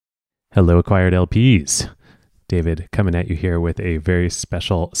Hello, Acquired LPs. David coming at you here with a very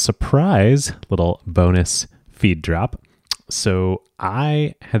special surprise little bonus feed drop. So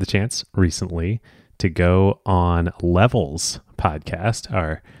I had the chance recently to go on Levels podcast,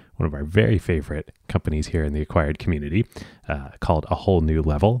 one of our very favorite companies here in the Acquired community, called A Whole New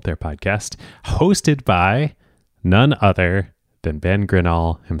Level, their podcast, hosted by none other than Ben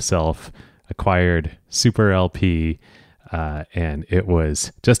Grinnell himself, Acquired Super LP. And it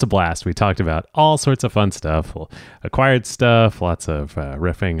was just a blast. We talked about all sorts of fun stuff, acquired stuff, lots of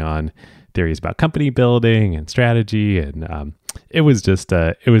riffing on theories about company building and strategy, and it was just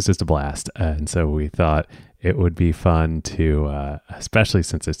a blast. And so we thought it would be fun to, especially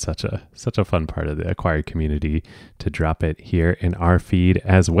since it's such a fun part of the acquired community, to drop it here in our feed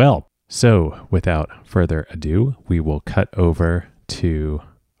as well. So without further ado, we will cut over to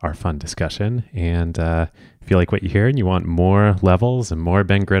our fun discussion. And if you like what you hear and you want more Levels and more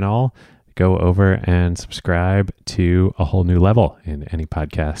Ben Grinnell, go over and subscribe to A Whole New Level in any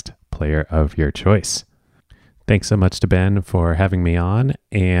podcast player of your choice. Thanks so much to Ben for having me on,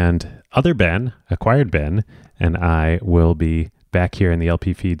 and other Ben, Acquired Ben, and I will be back here in the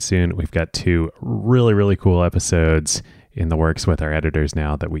LP feed soon. We've got 2 really, really cool episodes in the works with our editors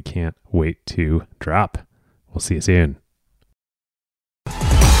now that we can't wait to drop. We'll see you soon.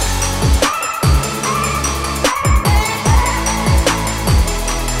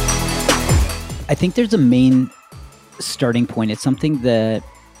 I think there's a main starting point. It's something that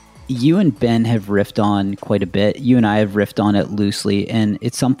you and Ben have riffed on quite a bit. You and I have riffed on it loosely, and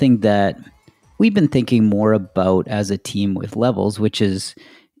it's something that we've been thinking more about as a team with Levels, which is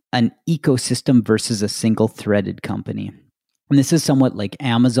an ecosystem versus a single-threaded company. And this is somewhat like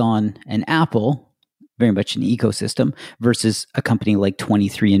Amazon and Apple, very much an ecosystem, versus a company like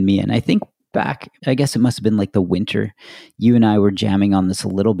 23andMe. And I think back, I guess it must have been like the winter, you and I were jamming on this a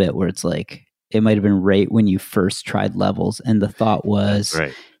little bit, where it's like, it might have been right when you first tried Levels. And the thought was,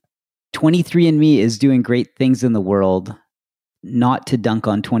 right, 23andMe is doing great things in the world, not to dunk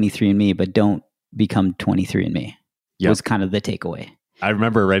on 23andMe, but don't become 23andMe. Yep. Was kind of the takeaway. I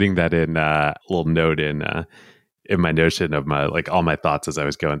remember writing that in a little note in my Notion of my, like, all my thoughts as I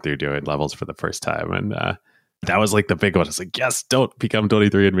was going through doing Levels for the first time. And that was like the big one. It's like, yes, don't become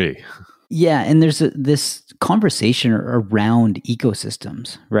 23andMe. Yeah, and there's this conversation around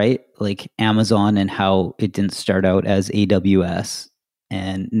ecosystems, right? Like Amazon and how it didn't start out as AWS,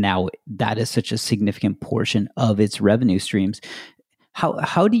 and now that is such a significant portion of its revenue streams.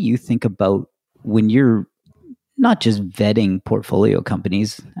 How do you think about when you're not just vetting portfolio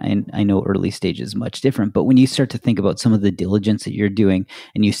companies? I know early stage is much different, but when you start to think about some of the diligence that you're doing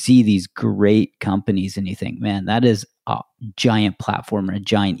and you see these great companies and you think, man, that is a giant platform or a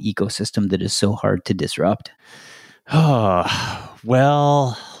giant ecosystem that is so hard to disrupt. Oh,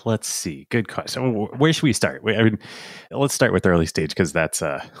 well, let's see. Good question. Where should we start? Let's start with early stage, because that's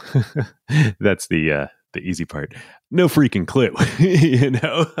that's the easy part. No freaking clue,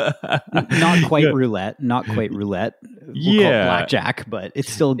 Not quite roulette. We'll call it blackjack, but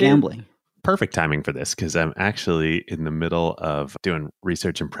it's still gambling. Perfect timing for this, because I'm actually in the middle of doing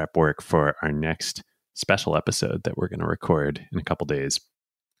research and prep work for our next special episode that we're going to record in a couple days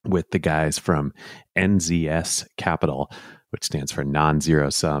with the guys from NZS Capital, which stands for Non-Zero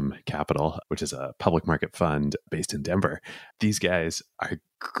Sum Capital, which is a public market fund based in Denver. These guys are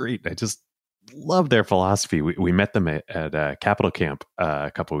great. I just love their philosophy. We met them at Capital Camp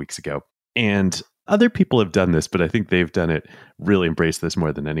a couple of weeks ago, and other people have done this, but I think they've done it, really embraced this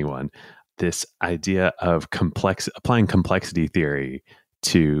more than anyone. This idea of applying complexity theory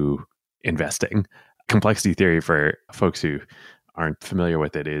to investing. Complexity theory, for folks who aren't familiar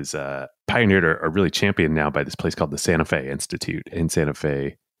with it, is pioneered or really championed now by this place called the Santa Fe Institute in Santa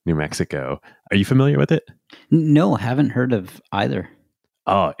Fe, New Mexico. Are you familiar with it? No, haven't heard of either.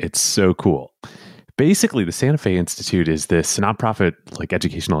 Oh, it's so cool. Basically, the Santa Fe Institute is this nonprofit, like,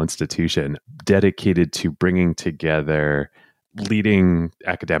 educational institution dedicated to bringing together leading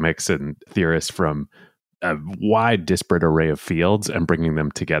academics and theorists from a wide, disparate array of fields and bringing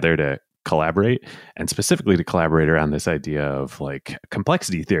them together to collaborate, and specifically to collaborate around this idea of, like,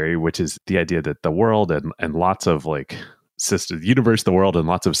 complexity theory, which is the idea that the world and lots of, like, systems, the universe, the world, and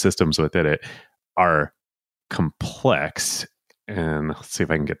lots of systems within it are complex. And let's see if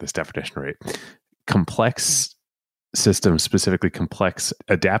I can get this definition right. Complex systems, specifically complex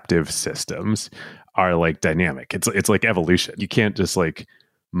adaptive systems, are like dynamic. It's like evolution. You can't just, like,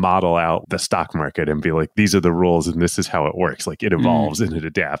 model out the stock market and be like, these are the rules and this is how it works. Like, it evolves and it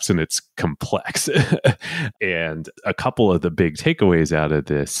adapts and it's complex. And a couple of the big takeaways out of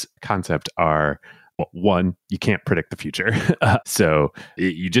this concept are Well, one, you can't predict the future. So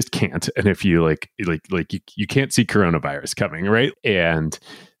you just can't. And if you you can't see coronavirus coming, right? And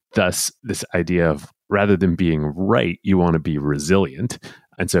thus this idea of rather than being right, you want to be resilient.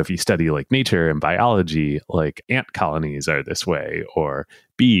 And so if you study like nature and biology, like ant colonies are this way, or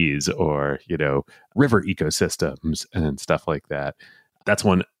bees, or, river ecosystems and stuff like that. That's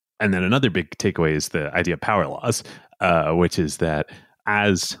one. And then another big takeaway is the idea of power laws, which is that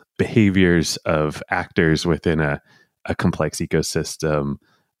as behaviors of actors within a complex ecosystem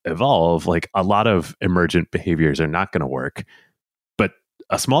evolve, like a lot of emergent behaviors are not going to work, but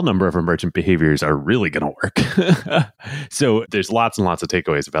a small number of emergent behaviors are really going to work. So there's lots and lots of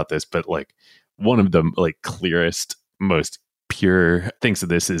takeaways about this, but like one of the like clearest, most pure things of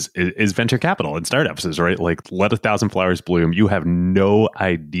this is venture capital and startups is right. Like let 1,000 flowers bloom. You have no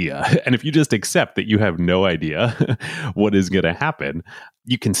idea. And if you just accept that you have no idea what is going to happen,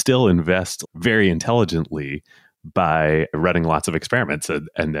 you can still invest very intelligently by running lots of experiments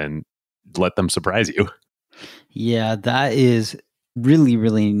and then let them surprise you. Yeah, that is really,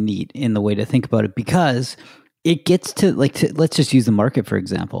 really neat in the way to think about it, because it gets to let's just use the market, for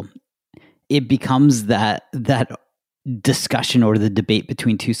example. It becomes that discussion or the debate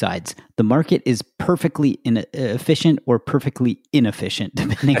between two sides. The market is perfectly efficient or perfectly inefficient,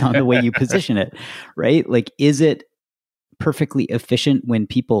 depending on the way you position it, right? Like, is it perfectly efficient when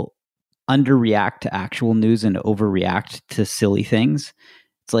people underreact to actual news and overreact to silly things?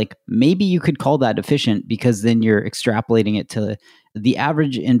 It's like, maybe you could call that efficient, because then you're extrapolating it to the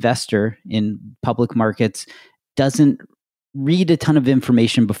average investor in public markets doesn't read a ton of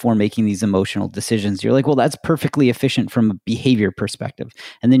information before making these emotional decisions. You're like, well, that's perfectly efficient from a behavior perspective.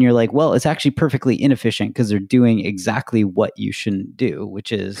 And then you're like, well, it's actually perfectly inefficient because they're doing exactly what you shouldn't do,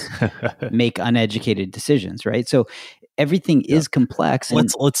 which is make uneducated decisions, right? So everything is complex. And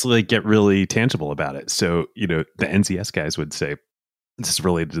let's like get really tangible about it. So, the NZS guys would say, this is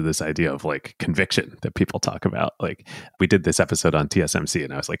related to this idea of like conviction that people talk about. Like we did this episode on TSMC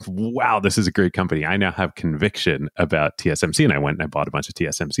and I was like, wow, this is a great company. I now have conviction about TSMC. And I went and I bought a bunch of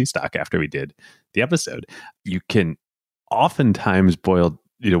TSMC stock after we did the episode. You can oftentimes boil,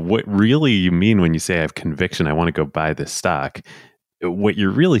 what really you mean when you say I have conviction, I want to go buy this stock. What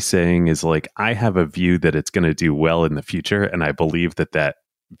you're really saying is like, I have a view that it's going to do well in the future. And I believe that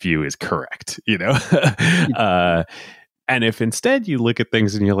view is correct, And if instead you look at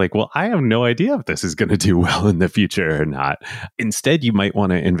things and you're like, well, I have no idea if this is going to do well in the future or not. Instead, you might want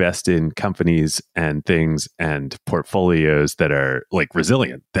to invest in companies and things and portfolios that are like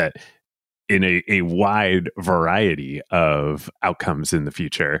resilient, that in a wide variety of outcomes in the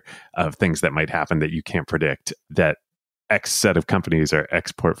future of things that might happen that you can't predict, that X set of companies or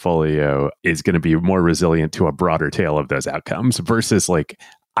X portfolio is going to be more resilient to a broader tail of those outcomes versus like,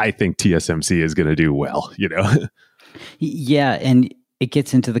 I think TSMC is going to do well, Yeah, and it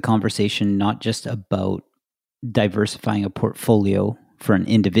gets into the conversation not just about diversifying a portfolio for an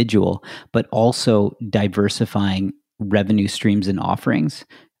individual, but also diversifying revenue streams and offerings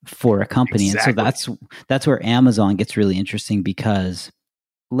for a company. Exactly. And so that's where Amazon gets really interesting, because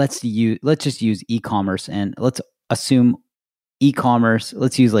let's just use e-commerce, and let's assume e-commerce,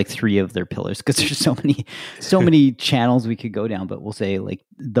 let's use like 3 of their pillars, because there's so many channels we could go down, but we'll say like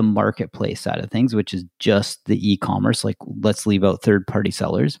the marketplace side of things, which is just the e-commerce. Like let's leave out third-party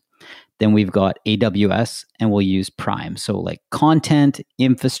sellers. Then we've got AWS, and we'll use Prime. So like content,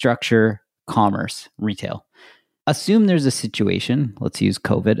 infrastructure, commerce, retail. Assume there's a situation, let's use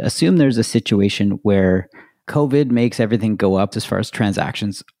COVID. Assume there's a situation where COVID makes everything go up as far as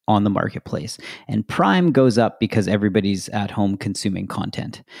transactions on the marketplace. And Prime goes up because everybody's at home consuming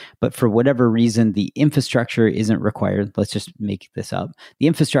content. But for whatever reason, the infrastructure isn't required. Let's just make this up. The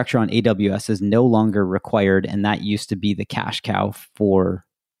infrastructure on AWS is no longer required. And that used to be the cash cow for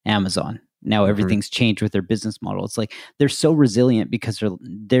Amazon. Now everything's changed with their business model. It's like they're so resilient because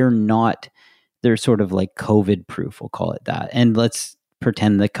they're sort of like COVID proof, we'll call it that. And let's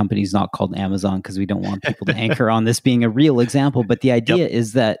pretend the company's not called Amazon because we don't want people to anchor on this being a real example. But the idea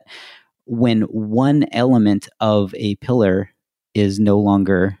is that when one element of a pillar is no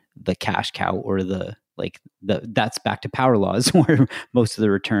longer the cash cow or that's back to power laws, where most of the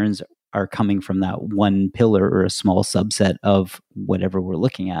returns are coming from that one pillar or a small subset of whatever we're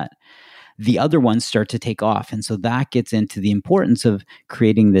looking at, the other ones start to take off. And so that gets into the importance of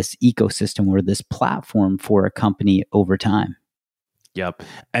creating this ecosystem or this platform for a company over time. Yep.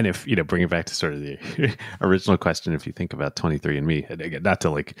 And if, bring it back to sort of the original question, if you think about 23andMe, and again, not to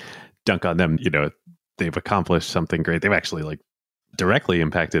like dunk on them, they've accomplished something great. They've actually like directly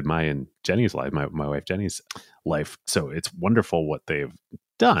impacted my and Jenny's life, my wife Jenny's life. So it's wonderful what they've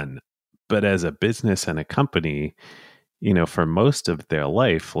done. But as a business and a company, for most of their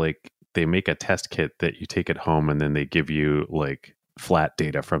life, like they make a test kit that you take it home and then they give you like flat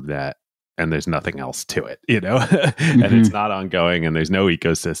data from that. And there's nothing else to it, and it's not ongoing and there's no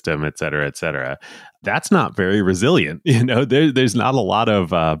ecosystem, et cetera, et cetera. That's not very resilient. There's not a lot of,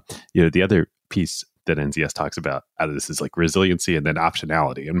 the other piece that NZS talks about out of this is like resiliency and then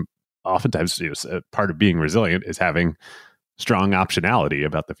optionality. And oftentimes, part of being resilient is having strong optionality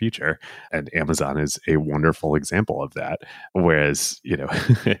about the future. And Amazon is a wonderful example of that. Whereas,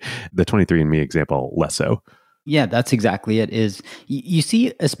 the 23andMe example, less so. Yeah, that's exactly it. Is you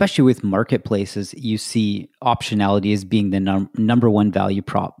see, especially with marketplaces, you see optionality as being the number one value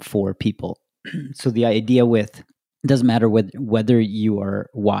prop for people. So the idea with it doesn't matter whether you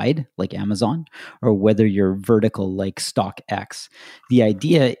are wide like Amazon or whether you're vertical like StockX. The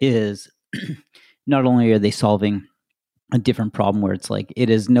idea is not only are they solving a different problem where it's like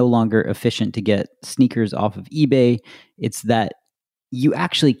it is no longer efficient to get sneakers off of eBay, it's that you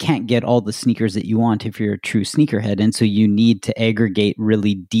actually can't get all the sneakers that you want if you're a true sneakerhead. And so you need to aggregate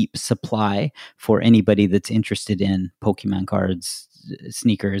really deep supply for anybody that's interested in Pokemon cards,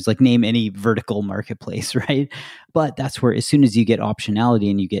 sneakers, like name any vertical marketplace, right? But that's where as soon as you get optionality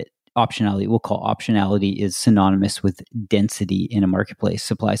and you get optionality, we'll call optionality is synonymous with density in a marketplace,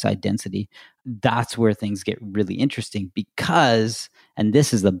 supply side density. That's where things get really interesting because, and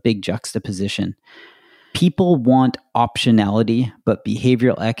this is the big juxtaposition, people want optionality, but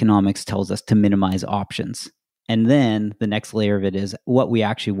behavioral economics tells us to minimize options. And then the next layer of it is what we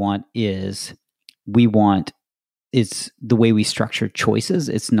actually want is it's the way we structure choices.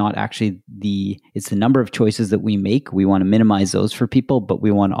 It's not actually it's the number of choices that we make. We want to minimize those for people, but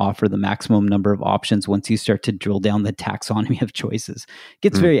we want to offer the maximum number of options once you start to drill down the taxonomy of choices. It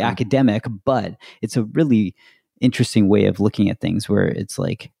gets very academic, but it's a really interesting way of looking at things where it's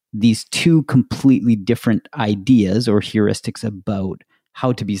like, these two completely different ideas or heuristics about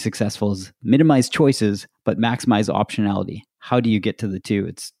how to be successful is minimize choices, but maximize optionality. How do you get to the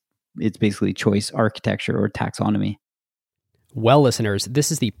two? It's basically choice architecture or taxonomy. Well, listeners, this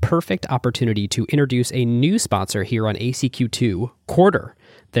is the perfect opportunity to introduce a new sponsor here on ACQ2, Quartr.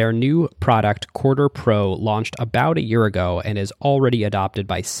 Their new product, Quartr Pro, launched about a year ago and is already adopted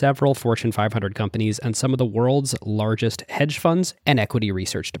by several Fortune 500 companies and some of the world's largest hedge funds and equity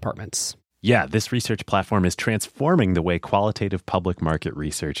research departments. Yeah, this research platform is transforming the way qualitative public market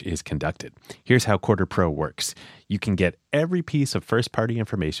research is conducted. Here's how Quartr Pro works. You can get every piece of first-party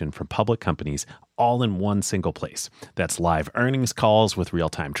information from public companies all in one single place. That's live earnings calls with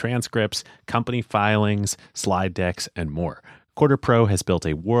real-time transcripts, company filings, slide decks, and more. Quartr Pro has built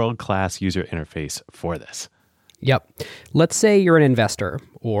a world-class user interface for this. Yep. Let's say you're an investor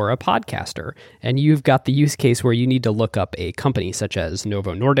or a podcaster, and you've got the use case where you need to look up a company such as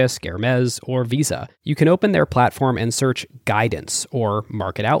Novo Nordisk, Hermes, or Visa. You can open their platform and search guidance or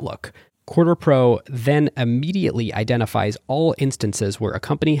market outlook. Quartr Pro then immediately identifies all instances where a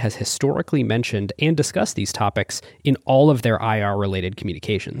company has historically mentioned and discussed these topics in all of their IR-related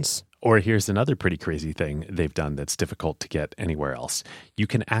communications. Or here's another pretty crazy thing they've done that's difficult to get anywhere else. You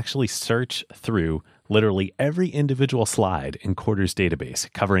can actually search through literally every individual slide in Quartr's database,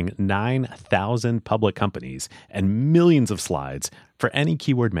 covering 9,000 public companies and millions of slides for any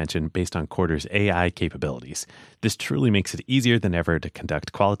keyword mentioned based on Quartr's AI capabilities. This truly makes it easier than ever to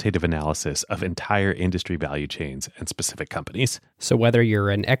conduct qualitative analysis of entire industry value chains and specific companies. So whether you're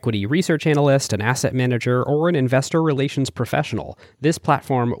an equity research analyst, an asset manager, or an investor relations professional, this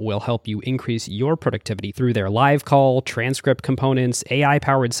platform will help you increase your productivity through their live call, transcript components,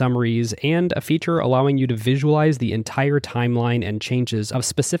 AI-powered summaries, and a feature allowing you to visualize the entire timeline and changes of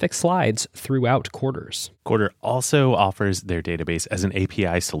specific slides throughout quarters. Quartr also offers their database as an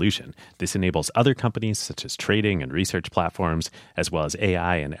API solution. This enables other companies such as trading and research platforms, as well as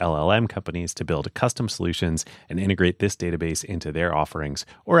AI and LLM companies to build custom solutions and integrate this database into their offerings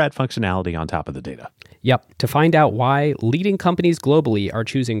or add functionality on top of the data. Yep. To find out why leading companies globally are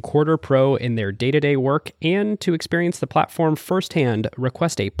choosing Quartr Pro in their day-to-day work and to experience the platform firsthand,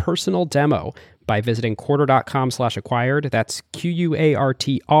 request a personal demo by visiting quartr.com/acquired. That's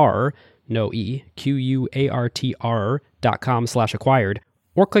QUARTR, no E, QUARTR.com/acquired,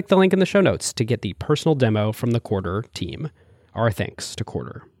 or click the link in the show notes to get the personal demo from the Quartr team. Our thanks to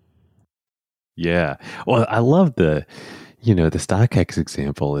Quartr. Yeah. Well, I love the StockX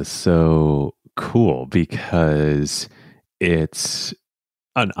example is so cool because it's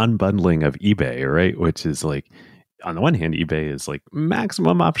an unbundling of eBay, right? Which is like, on the one hand, eBay is like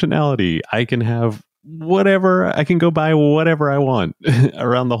maximum optionality. I can have whatever, I can go buy whatever I want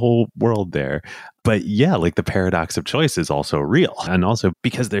around the whole world there. But yeah, like the paradox of choice is also real. And also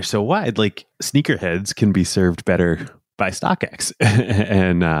because they're so wide, like sneakerheads can be served better by StockX.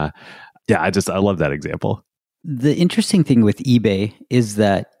 And yeah, I love that example. The interesting thing with eBay is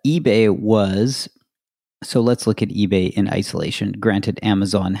that eBay was, so let's look at eBay in isolation. Granted,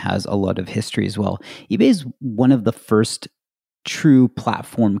 Amazon has a lot of history as well. eBay is one of the first true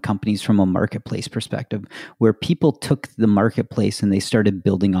platform companies from a marketplace perspective, where people took the marketplace and they started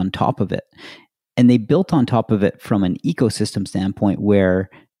building on top of it. And they built on top of it from an ecosystem standpoint where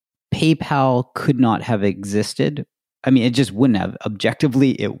PayPal could not have existed. I mean, it just wouldn't have.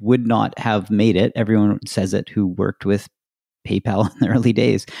 Objectively, it would not have made it. Everyone says it who worked with PayPal in the early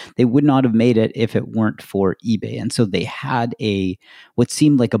days. They would not have made it if it weren't for eBay. And so they had what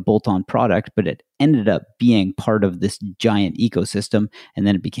seemed like a bolt-on product, but it ended up being part of this giant ecosystem. And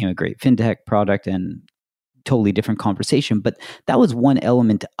then it became a great fintech product and totally different conversation. But that was one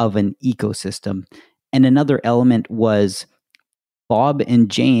element of an ecosystem. And another element was Bob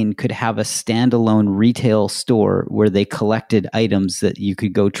and Jane could have a standalone retail store where they collected items that you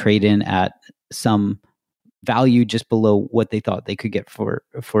could go trade in at some value just below what they thought they could get for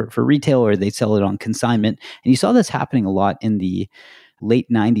retail, or they sell it on consignment. And you saw this happening a lot in the late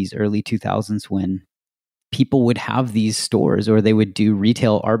 90s, early 2000s, when people would have these stores, or they would do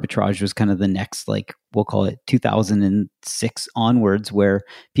retail arbitrage. Was kind of the next, like, we'll call it 2006 onwards, where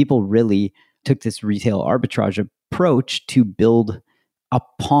people really took this retail arbitrage approach to build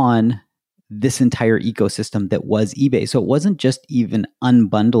upon this entire ecosystem that was eBay. So it wasn't just even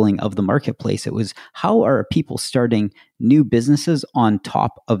unbundling of the marketplace. It was, how are people starting new businesses on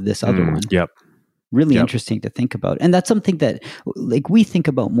top of this other one? Yep. Really interesting to think about. And that's something that, like, we think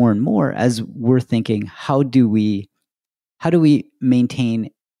about more and more as we're thinking, how do we maintain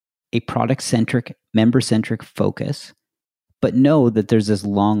a product-centric, member-centric focus, but know that there's this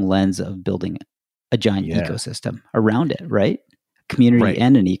long lens of building a giant ecosystem around it, right? Community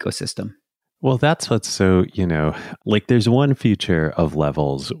and an ecosystem. Well, that's what's so, like there's one feature of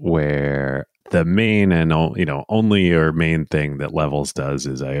Levels where the main and, only or main thing that Levels does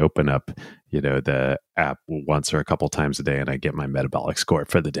is I open up, the app once or a couple times a day and I get my metabolic score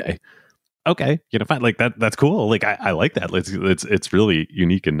for the day. Okay. Fine. Like that's cool. Like I like that. It's really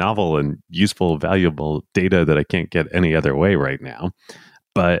unique and novel and useful, valuable data that I can't get any other way right now.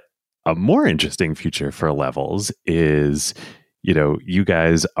 But a more interesting feature for Levels is, you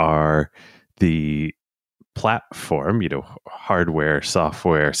guys are the platform, hardware,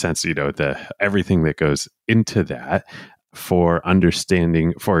 software, sense, everything that goes into that for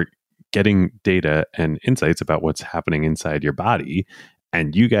understanding, for getting data and insights about what's happening inside your body.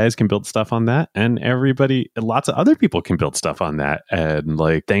 And you guys can build stuff on that, and lots of other people can build stuff on that. And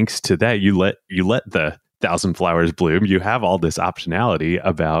like, thanks to that, you let the 1,000 flowers bloom. You have all this optionality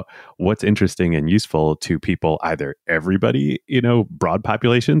about what's interesting and useful to people, either everybody, broad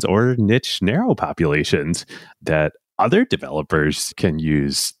populations, or niche, narrow populations, that other developers can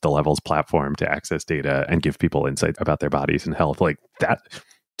use the Levels platform to access data and give people insight about their bodies and health. Like that,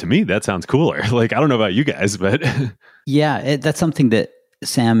 to me, that sounds cooler. Like, I don't know about you guys, but yeah, that's something that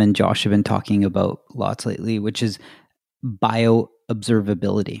Sam and Josh have been talking about lots lately, which is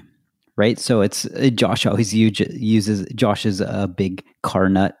bioobservability. Right. So it's Josh always uses, Josh is a big car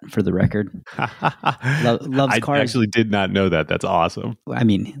nut, for the record. Loves cars. I actually did not know that. That's awesome. I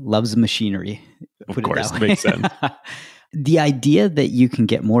mean, loves machinery. Of course, it makes sense. The idea that you can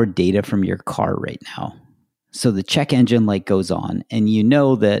get more data from your car right now. So the check engine light goes on, and you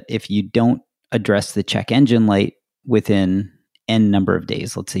know that if you don't address the check engine light within N number of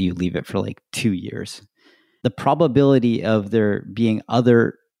days, let's say you leave it for like 2 years, the probability of there being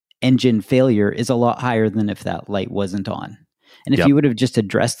other engine failure is a lot higher than if that light wasn't on. And if you would have just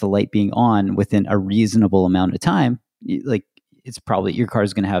addressed the light being on within a reasonable amount of time, like, it's probably, your car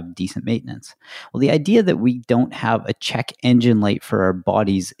is going to have decent maintenance. Well, the idea that we don't have a check engine light for our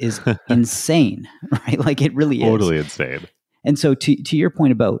bodies is insane, right? Like, it really is. Totally insane. And so to your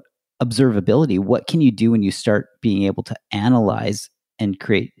point about observability, what can you do when you start being able to analyze and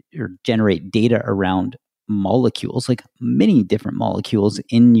create or generate data around molecules, like many different molecules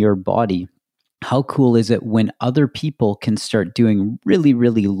in your body? How cool is it when other people can start doing really,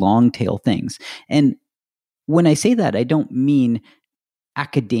 really long tail things? And when I say that, I don't mean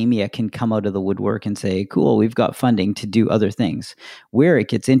academia can come out of the woodwork and say, cool, we've got funding to do other things. Where it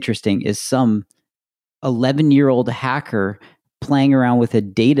gets interesting is some 11-year-old hacker playing around with a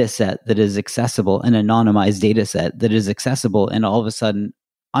data set that is accessible, an anonymized data set that is accessible, and all of a sudden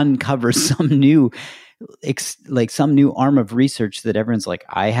uncover some new some new arm of research that everyone's like,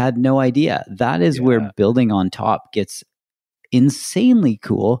 I had no idea. That is where building on top gets insanely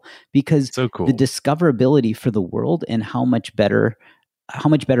cool, because So cool. the discoverability for the world and how much better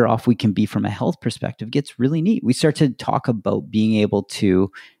off we can be from a health perspective gets really neat. We start to talk about being able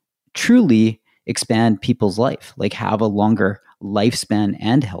to truly expand people's life, like have a longer lifespan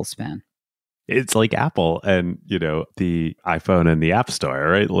and health span. It's like Apple and, the iPhone and the App Store,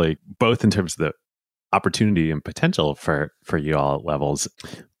 right? Like both in terms of the opportunity and potential for you all at levels,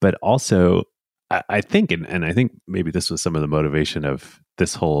 but also I think, and I think maybe this was some of the motivation of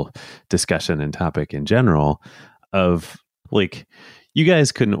this whole discussion and topic in general, of like, you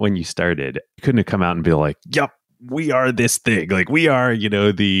guys couldn't, when you started, couldn't have come out and be like, yep, we are this thing. Like we are,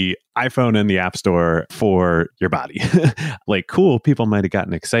 the iPhone and the App Store for your body. Like, cool, people might have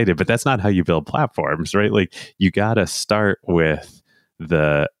gotten excited, but that's not how you build platforms, right? Like you got to start with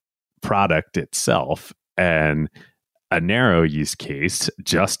the product itself and a narrow use case,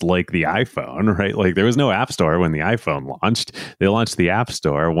 just like the iPhone, right? Like there was no App Store when the iPhone launched. They launched the App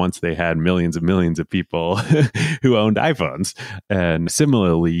Store once they had millions and millions of people who owned iPhones. And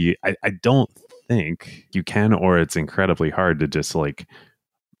similarly, I don't think you can, or it's incredibly hard to just like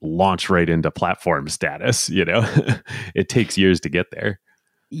launch right into platform status. It takes years to get there.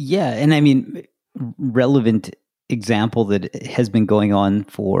 Yeah. And I mean, relevant example that has been going on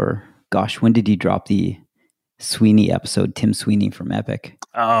for, gosh, when did he drop the Sweeney episode? Tim Sweeney from Epic.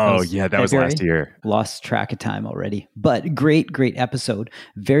 Oh, yeah, that was last year. Lost track of time already. But great episode.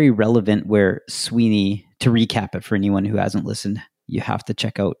 Very relevant, where Sweeney, to recap it for anyone who hasn't listened, you have to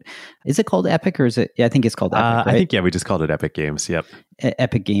check out. Is it called Epic, or is it? Yeah, I think it's called Epic, right? I think, we just called it Epic Games. Yep.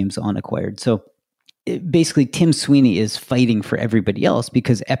 Epic Games on Acquired. So basically, Tim Sweeney is fighting for everybody else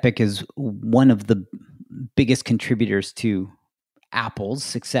because Epic is one of the biggest contributors to Apple's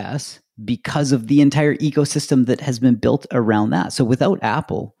success, because of the entire ecosystem that has been built around that. So without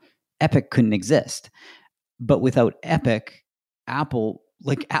Apple, Epic couldn't exist. But without Epic, Apple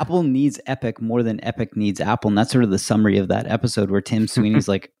needs Epic more than Epic needs Apple. And that's sort of the summary of that episode, where Tim Sweeney's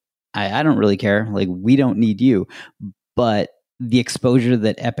like, I don't really care. Like, we don't need you. But the exposure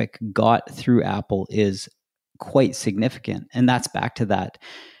that Epic got through Apple is quite significant. And that's back to that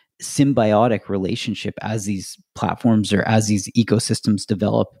symbiotic relationship as these platforms or as these ecosystems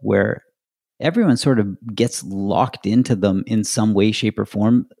develop, where everyone sort of gets locked into them in some way, shape, or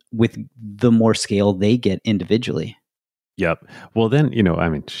form with the more scale they get individually. Yep. Well, then,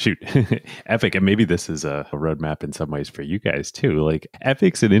 shoot, Epic, and maybe this is a roadmap in some ways for you guys too. Like,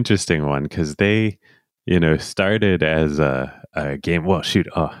 Epic's an interesting one because they, started as a game. Well, shoot,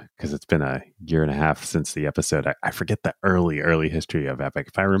 because it's been a year and a half since the episode. I forget the early history of Epic.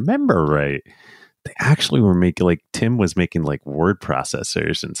 If I remember right, they actually were making, like, Tim was making like word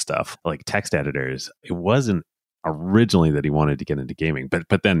processors and stuff, like text editors. It wasn't originally that he wanted to get into gaming, but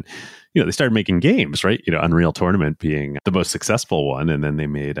then, they started making games, right? Unreal Tournament being the most successful one, and then they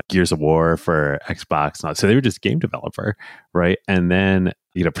made Gears of War for Xbox. So they were just a game developer, right? And then,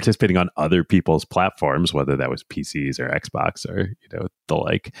 participating on other people's platforms, whether that was PCs or Xbox or, the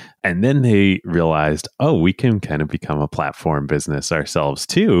like. And then they realized, we can kind of become a platform business ourselves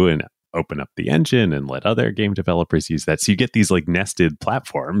too, and open up the engine and let other game developers use that. So you get these like nested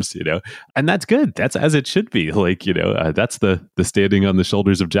platforms, and that's good. That's as it should be. Like, that's the standing on the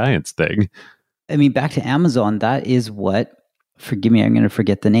shoulders of giants thing. I mean, back to Amazon, that is what, forgive me, I'm going to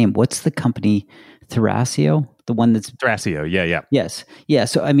forget the name. What's the company? Thrasio? The one that's... Thrasio, yeah. Yes. Yeah.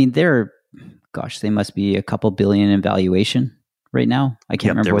 So, I mean, they must be a couple billion in valuation right now. I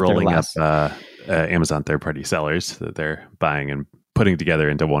can't remember what rolling their last... up Amazon third-party sellers that they're buying and putting together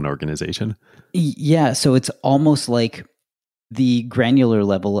into one organization. Yeah, so it's almost like the granular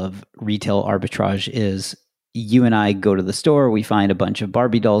level of retail arbitrage is, you and I go to the store, we find a bunch of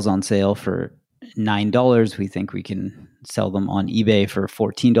Barbie dolls on sale for $9. We think we can sell them on eBay for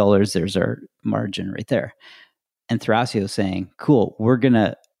 $14. There's our margin right there. And Thrasio is saying, cool, we're going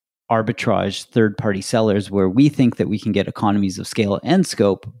to arbitrage third-party sellers where we think that we can get economies of scale and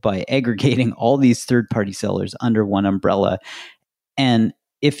scope by aggregating all these third-party sellers under one umbrella. And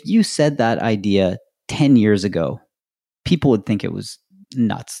if you said that idea 10 years ago, people would think it was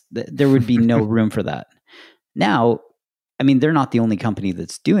nuts. There would be no room for that. Now, I mean, they're not the only company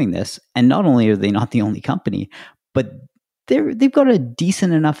that's doing this. And not only are they not the only company, but they've got a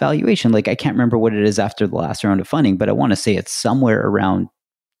decent enough valuation. Like, I can't remember what it is after the last round of funding, but I want to say it's somewhere around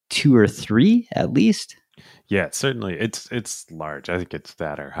 2 or 3 at least. Yeah, certainly. It's large. I think it's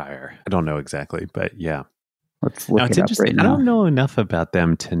that or higher. I don't know exactly, but yeah. Let's look it up right now. I don't know enough about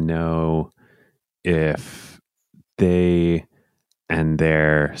them to know if they and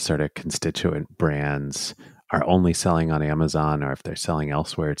their sort of constituent brands are only selling on Amazon, or if they're selling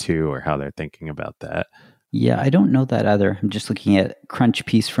elsewhere too, or how they're thinking about that. Yeah, I don't know that either. I'm just looking at Crunch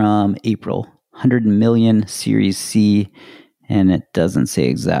piece from April, 100 million Series C, and it doesn't say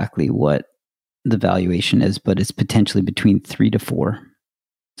exactly what the valuation is, but it's potentially between 3 to 4.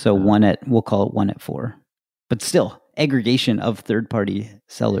 So we'll call it 1 at 4. But still, aggregation of third-party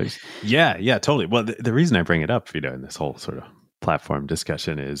sellers. Yeah, totally. Well, the reason I bring it up, in this whole sort of platform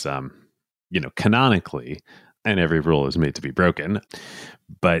discussion is, canonically, and every rule is made to be broken.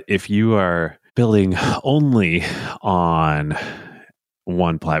 But if you are building only on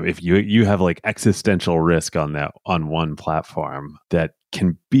one platform, if you have like existential risk on one platform, that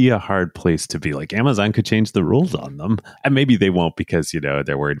can be a hard place to be. Like Amazon could change the rules on them, and maybe they won't because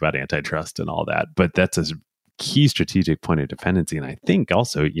they're worried about antitrust and all that. But that's a key strategic point of dependency. And I think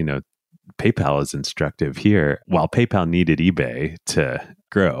also PayPal is instructive here. While PayPal needed eBay to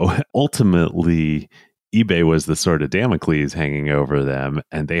grow, ultimately eBay was the sword of Damocles hanging over them,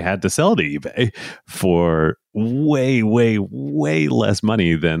 and they had to sell to eBay for way, way, way less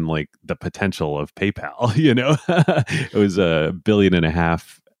money than like the potential of PayPal. It was $1.5 billion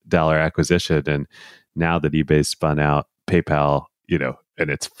acquisition, and now that eBay's spun out PayPal, and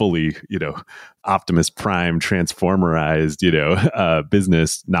it's fully, Optimus Prime transformerized,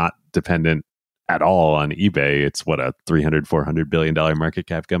 business, not dependent at all on eBay. It's what, a $300-400 billion market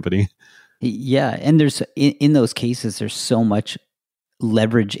cap company. Yeah, and there's in those cases, there's so much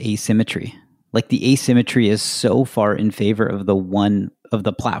leverage asymmetry. Like the asymmetry is so far in favor of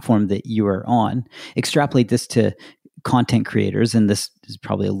the platform that you are on. Extrapolate this to content creators, and this is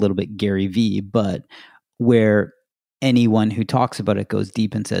probably a little bit Gary V, but where anyone who talks about it goes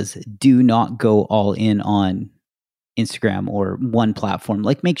deep and says, do not go all in on Instagram or one platform.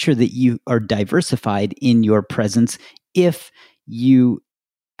 Like make sure that you are diversified in your presence. If you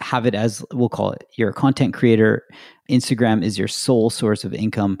have it as, we'll call it, you're a content creator, Instagram is your sole source of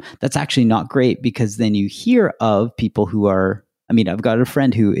income, that's actually not great, because then you hear of people who are, I've got a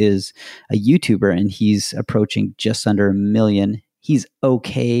friend who is a YouTuber and he's approaching just under 1 million. He's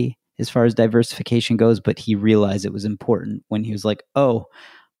okay as far as diversification goes, but he realized it was important when he was like, oh,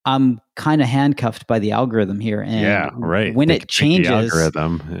 I'm kind of handcuffed by the algorithm here. And yeah, right. When it changes,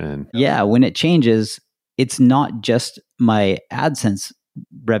 when it changes, it's not just my AdSense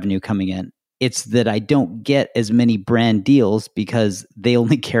revenue coming in. It's that I don't get as many brand deals because they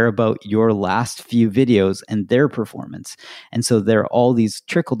only care about your last few videos and their performance. And so there are all these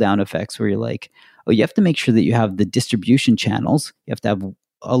trickle down effects where you're like, oh, you have to make sure that you have the distribution channels. You have to have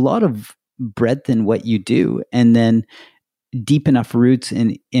a lot of breadth in what you do, and then deep enough roots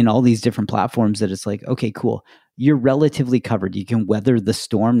in all these different platforms that it's like, okay, cool. You're relatively covered. You can weather the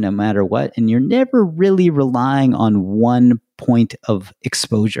storm no matter what. And you're never really relying on one point of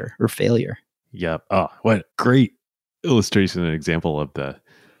exposure or failure. Yep. Oh, what great illustration and example of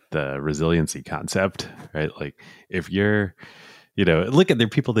the resiliency concept, right? Like if you're, look at the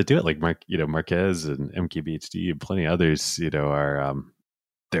people that do it, like Marquez and MKBHD and plenty of others, are,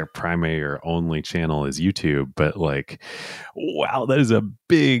 their primary or only channel is YouTube, but like, wow, that is a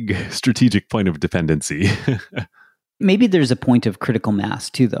big strategic point of dependency. Maybe there's a point of critical mass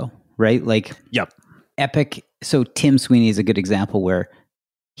too, though, right? Like, yep. Epic. So Tim Sweeney is a good example where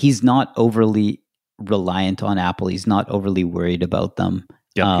he's not overly reliant on Apple. He's not overly worried about them.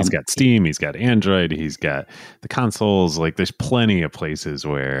 Yeah, he's got Steam, he's got Android, he's got the consoles. Like, there's plenty of places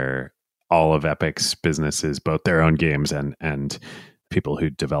where all of Epic's businesses, both their own games and people who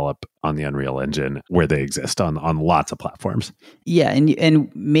develop on the Unreal Engine, where they exist on lots of platforms. Yeah,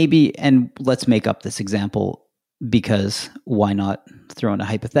 and let's make up this example, because why not throw in a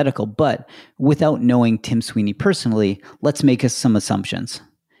hypothetical? But without knowing Tim Sweeney personally, let's make some assumptions.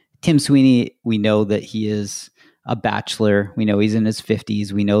 Tim Sweeney, we know that he is a bachelor. We know he's in his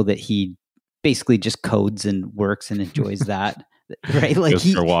 50s. We know that he basically just codes and works and enjoys that. Right? Like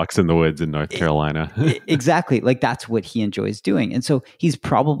goes for walks in the woods in North Carolina. Exactly. Like that's what he enjoys doing. And so he's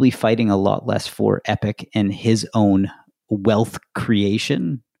probably fighting a lot less for Epic and his own wealth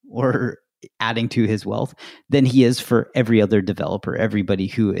creation or adding to his wealth than he is for every other developer, everybody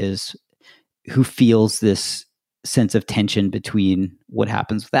who feels this sense of tension between what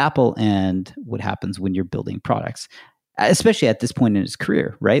happens with Apple and what happens when you're building products, especially at this point in his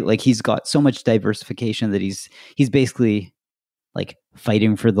career, right? Like he's got so much diversification that he's basically like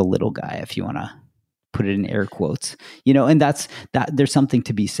fighting for the little guy, if you want to put it in air quotes, and that's that. There's something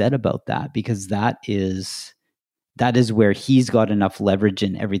to be said about that, because that is that is where he's got enough leverage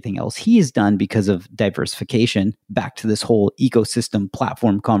in everything else he's done because of diversification. Back to this whole ecosystem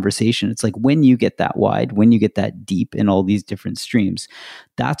platform conversation. It's like when you get that wide, when you get that deep in all these different streams,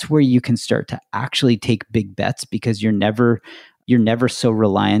 that's where you can start to actually take big bets, because you're never so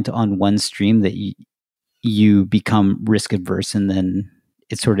reliant on one stream that you become risk adverse, and then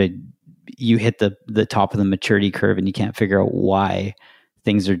it's sort of, you hit the top of the maturity curve and you can't figure out why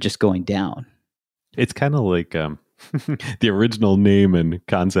things are just going down. It's kind of like the original name and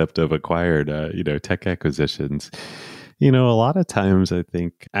concept of acquired, tech acquisitions. A lot of times I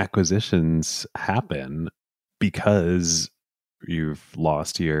think acquisitions happen because you've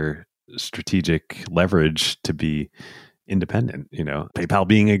lost your strategic leverage to be independent. PayPal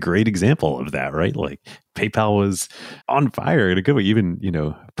being a great example of that, right? Like PayPal was on fire in a good way. Even,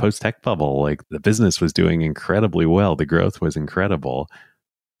 post tech bubble, like the business was doing incredibly well. The growth was incredible,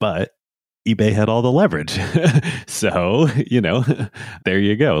 but eBay had all the leverage. So, there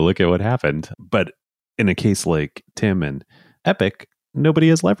you go. Look at what happened. But in a case like Tim and Epic, nobody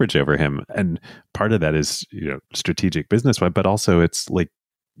has leverage over him. And part of that is, strategic business, but also it's like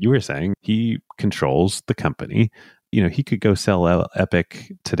you were saying, he controls the company. He could go sell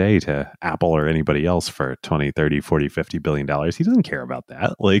Epic today to Apple or anybody else for 20, 30, 40, 50 billion dollars. He doesn't care about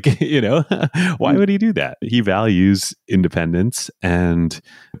that. Like, why would he do that? He values independence and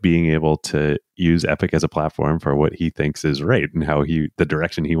being able to use Epic as a platform for what he thinks is right and the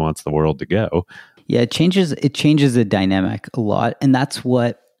direction he wants the world to go. Yeah, it changes the dynamic a lot. And that's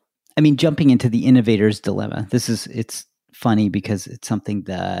jumping into the innovator's dilemma. It's funny because it's something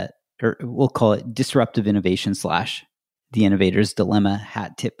that, or we'll call it disruptive innovation / the innovator's dilemma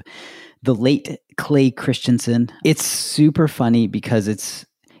hat tip. The late Clay Christensen. It's super funny because it's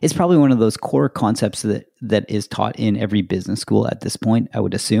probably one of those core concepts that is taught in every business school at this point, I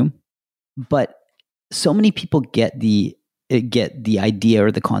would assume. But so many people get the idea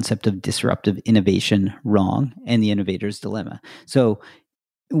or the concept of disruptive innovation wrong, and the innovator's dilemma. So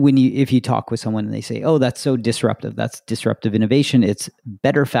if you talk with someone and they say, "Oh, that's so disruptive. That's disruptive innovation. It's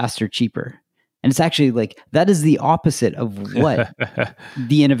better, faster, cheaper." And it's actually like, that is the opposite of what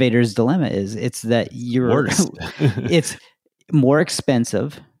the innovator's dilemma is. It's that it's more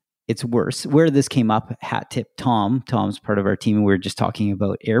expensive. It's worse. Where this came up, hat tip, Tom's part of our team, and we were just talking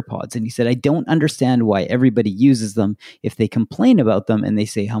about AirPods. And he said, "I don't understand why everybody uses them if they complain about them and they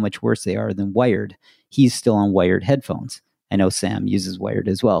say how much worse they are than wired." He's still on wired headphones. I know Sam uses wired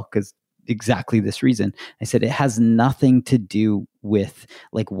as well because exactly this reason. I said, it has nothing to do with,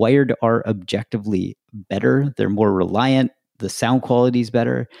 like, wired are objectively better. They're more reliant. The sound quality is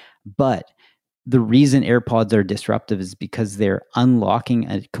better. But the reason AirPods are disruptive is because they're unlocking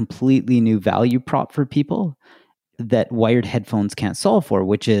a completely new value prop for people that wired headphones can't solve for,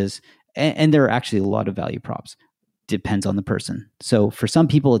 which is, and there are actually a lot of value props. Depends on the person. So for some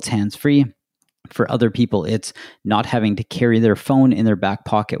people, it's hands-free. For other people, it's not having to carry their phone in their back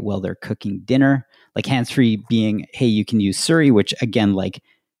pocket while they're cooking dinner. Like hands-free being, hey, you can use Siri, which again, like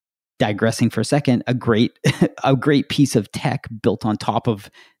digressing for a second, a great piece of tech built on top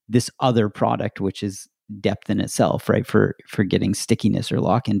of this other product, which is depth in itself, right? For getting stickiness or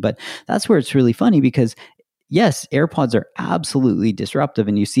lock-in. But that's where it's really funny because yes, AirPods are absolutely disruptive,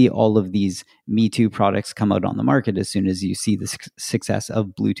 and you see all of these Me Too products come out on the market as soon as you see the success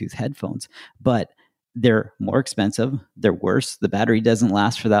of Bluetooth headphones. But they're more expensive, they're worse, the battery doesn't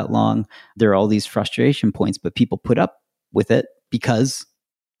last for that long. There are all these frustration points, but people put up with it because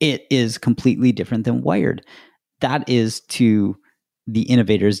it is completely different than wired. That is to the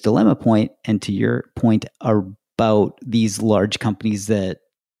innovator's dilemma point, and to your point about these large companies that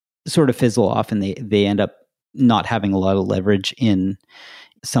sort of fizzle off and they end up not having a lot of leverage in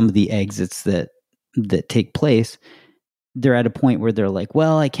some of the exits that take place. They're at a point where they're like,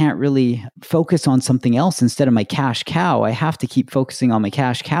 well, I can't really focus on something else instead of my cash cow. I have to keep focusing on my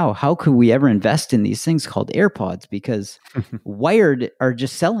cash cow. How could we ever invest in these things called AirPods? Because wired are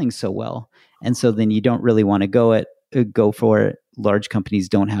just selling so well. And so then you don't really want to go for it. Large companies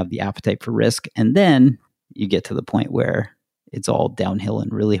don't have the appetite for risk. And then you get to the point where it's all downhill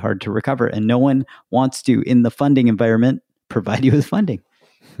and really hard to recover. And no one wants to, in the funding environment, provide you with funding.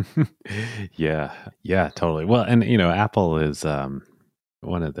 Yeah, totally. Well, and Apple is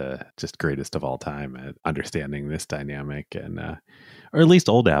one of the just greatest of all time at understanding this dynamic, and or at least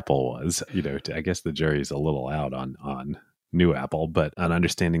old Apple was. I guess the jury's a little out on new Apple, but on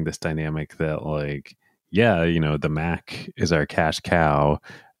understanding this dynamic that, like, yeah, the Mac is our cash cow,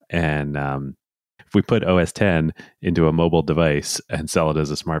 and if we put OS 10 into a mobile device and sell it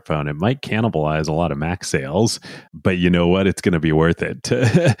as a smartphone, it might cannibalize a lot of Mac sales, but you know what? It's going to be worth it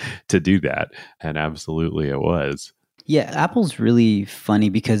to do that. And absolutely it was. Yeah, Apple's really funny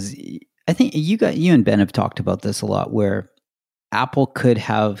because I think you and Ben have talked about this a lot, where Apple could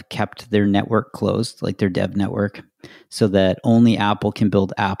have kept their network closed, like their dev network, so that only Apple can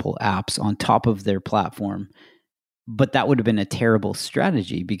build Apple apps on top of their platform. But that would have been a terrible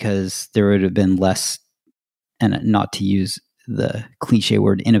strategy because there would have been less, and not to use the cliche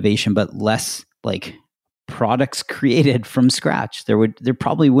word innovation, but less like products created from scratch. There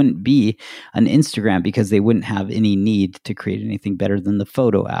probably wouldn't be an Instagram because they wouldn't have any need to create anything better than the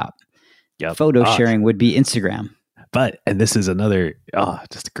photo app. Yep. Photo sharing would be Instagram. But, and this is another,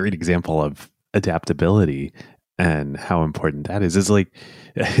 just a great example of adaptability and how important that is. It's like,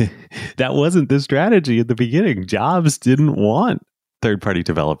 that wasn't the strategy at the beginning. Jobs didn't want third-party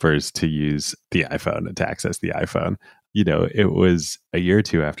developers to use the iPhone and to access the iPhone. You know, it was a year or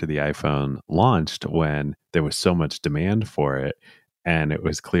two after the iPhone launched when there was so much demand for it. And it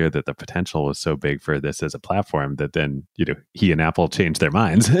was clear that the potential was so big for this as a platform that then, you know, he and Apple changed their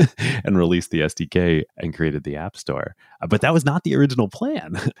minds and released the SDK and created the App Store. But that was not the original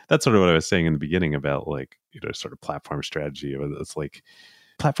plan. That's sort of what I was saying in the beginning about, like, you know, sort of platform strategy. It's like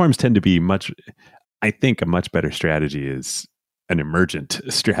platforms tend to be I think a much better strategy is an emergent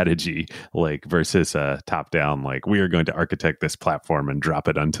strategy, like versus a top down, like we are going to architect this platform and drop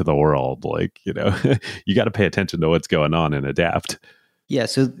it onto the world. Like, you know, you got to pay attention to what's going on and adapt. Yeah.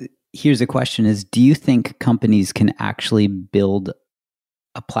 So here's a question is, do you think companies can actually build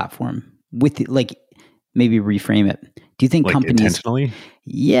a platform with, like, maybe reframe it? Do you think like companies intentionally?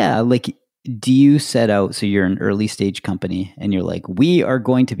 Yeah. Like, do you set out, so you're an early stage company and you're like, we are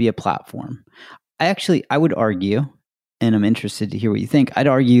going to be a platform? I would argue, and I'm interested to hear what you think, I'd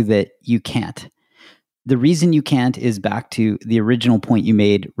argue that you can't. The reason you can't is back to the original point you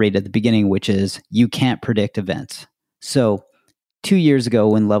made right at the beginning, which is you can't predict events. So 2 years ago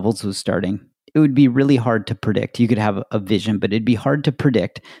when Levels was starting, it would be really hard to predict. You could have a vision, but it'd be hard to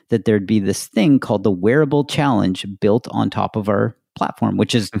predict that there'd be this thing called the Wearable Challenge built on top of our platform,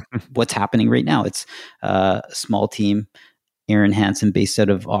 which is what's happening right now. It's a small team. Aaron Hansen, based out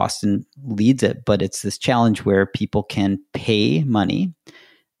of Austin, leads it, but it's this challenge where people can pay money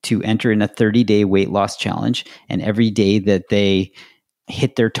to enter in a 30-day weight loss challenge. And every day that they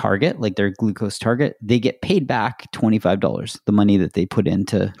hit their target, like their glucose target, they get paid back $25, the money that they put in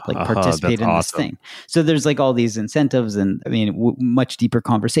to like participate in this thing. So there's like all these incentives and, I mean, much deeper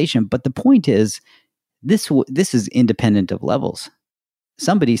conversation. But the point is, this is independent of Levels.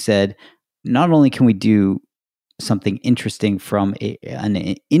 Somebody said, not only can we do something interesting from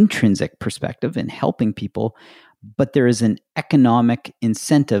an intrinsic perspective in helping people, but there is an economic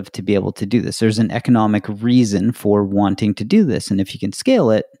incentive to be able to do this. There's an economic reason for wanting to do this. And if you can scale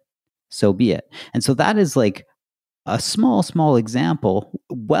it, so be it. And so that is like a small example,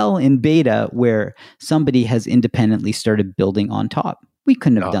 well in beta, where somebody has independently started building on top. We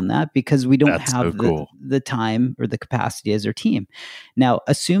couldn't have done that because we don't have the time or the capacity as our team. Now,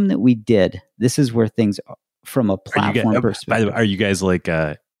 assume that we did. This is where things are. From a platform perspective. By the way, are you guys like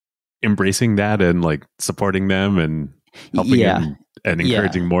embracing that and like supporting them and helping them and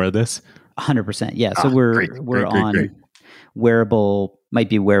encouraging more of this? 100%. Yeah. So we're on Wearable, might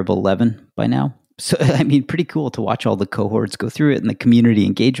be Wearable 11 by now. So, I mean, pretty cool to watch all the cohorts go through it and the community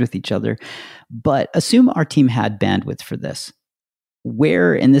engage with each other. But assume our team had bandwidth for this.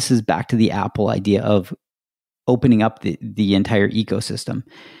 And this is back to the Apple idea of opening up the entire ecosystem.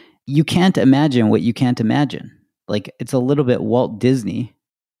 You can't imagine what you can't imagine. Like, it's a little bit Walt Disney,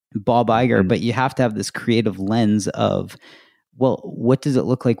 Bob Iger, but you have to have this creative lens of, well, what does it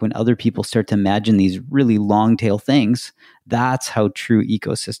look like when other people start to imagine these really long tail things? That's how true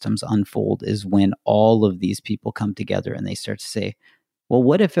ecosystems unfold, is when all of these people come together and they start to say, well,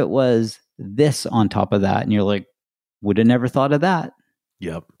 what if it was this on top of that? And you're like, would have never thought of that.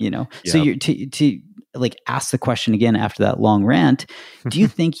 Yep. You know, so you're to like ask the question again after that long rant, do you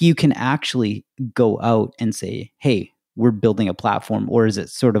think you can actually go out and say, hey, we're building a platform, or is it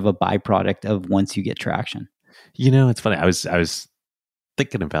sort of a byproduct of once you get traction? You know, it's funny. I was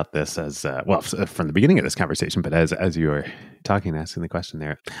thinking about this as from the beginning of this conversation, but as you were talking, asking the question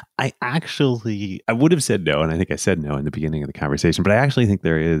there, I would have said no, and I think I said no in the beginning of the conversation, but I actually think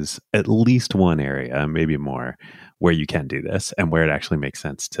there is at least one area, maybe more, where you can do this and where it actually makes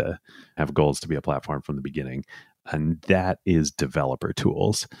sense to have goals to be a platform from the beginning. And that is developer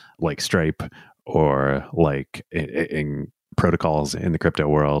tools like Stripe, or like in protocols in the crypto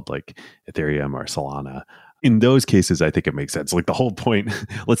world, like Ethereum or Solana. in those cases, I think it makes sense. Like the whole point,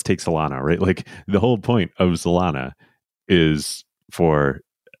 let's take Solana, right? Like the whole point of Solana is for,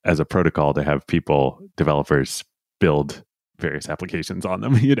 as a protocol, to have developers build various applications on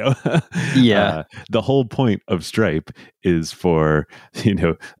them, Yeah. The whole point of Stripe is for,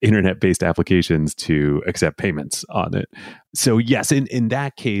 internet-based applications to accept payments on it. So yes, in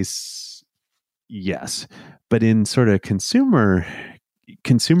that case, yes. But in sort of consumery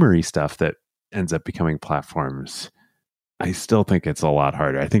stuff that ends up becoming platforms, I still think it's a lot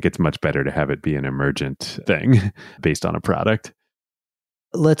harder. I think it's much better to have it be an emergent thing based on a product.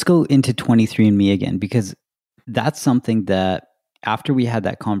 Let's go into 23andMe again, because that's something that after we had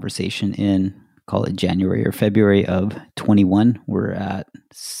that conversation in, call it January or February of 21, we're at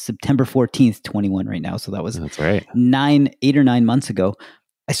September 14th, 21 right now. So that was That's right. 8 or 9 months ago.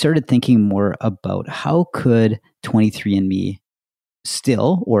 I started thinking more about how could 23andMe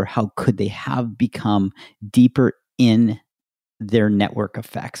still, or how could they have become deeper in their network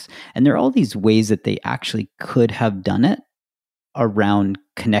effects? And there are all these ways that they actually could have done it around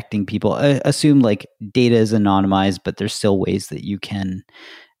connecting people. Assume like data is anonymized, but there's still ways that you can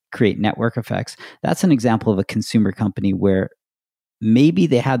create network effects. That's an example of a consumer company where maybe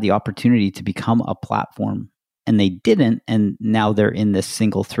they had the opportunity to become a platform and they didn't, and now they're in this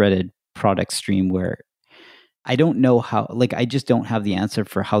single threaded product stream where I don't know how, like, I just don't have the answer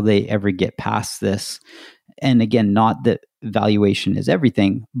for how they ever get past this. And again, not that valuation is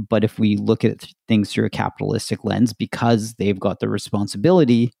everything, but if we look at things through a capitalistic lens, because they've got the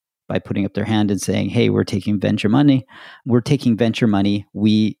responsibility by putting up their hand and saying, hey, we're taking venture money,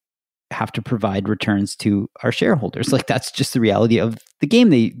 we have to provide returns to our shareholders. Like, that's just the reality of the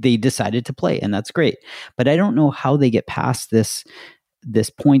game they decided to play, and that's great. But I don't know how they get past this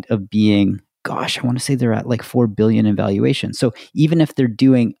point of being, gosh, I want to say they're at like 4 billion in valuation. So even if they're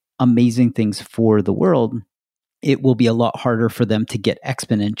doing amazing things for the world, it will be a lot harder for them to get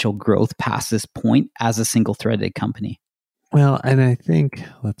exponential growth past this point as a single threaded company. Well, and I think,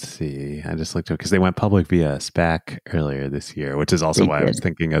 let's see, I just looked up because they went public via SPAC earlier this year, which is also why I was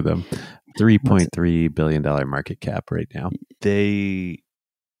thinking of them. $3.3 billion market cap right now. They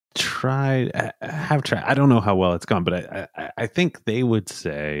have tried, I don't know how well it's gone, but I think they would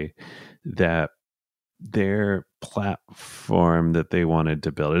say that their platform that they wanted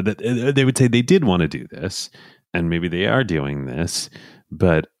to build, or that they would say they did want to do this, and maybe they are doing this,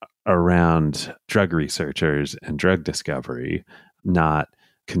 but around drug researchers and drug discovery, not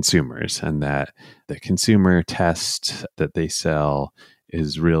consumers, and that the consumer test that they sell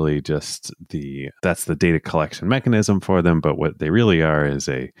is really just that's the data collection mechanism for them, but what they really are is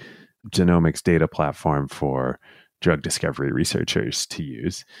a genomics data platform for drug discovery researchers to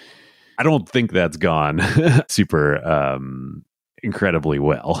use. I don't think that's gone super incredibly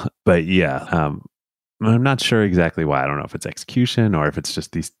well, but yeah, I'm not sure exactly why. I don't know if it's execution or if it's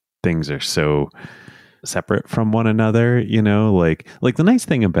just these things are so separate from one another, like the nice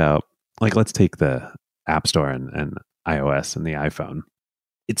thing about, like, let's take the App Store and iOS and the iPhone.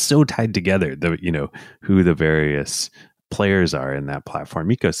 It's so tied together, who the various players are in that platform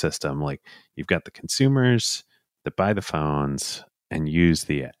ecosystem. Like, you've got the consumers that buy the phones and use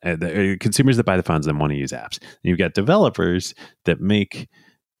the consumers that buy the phones and want to use apps. And you've got developers that make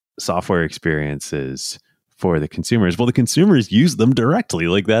software experiences for the consumers. Well, the consumers use them directly.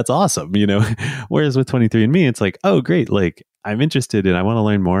 Like, that's awesome, Whereas with 23andMe, it's like, oh, great. Like, I'm interested and I want to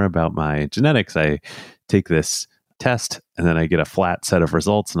learn more about my genetics. I take this test and then I get a flat set of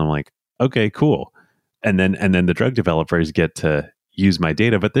results and I'm like, okay, cool. And then the drug developers get to use my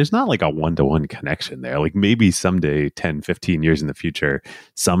data, but there's not like a one-to-one connection there. Like, maybe someday, 10, 15 years in the future,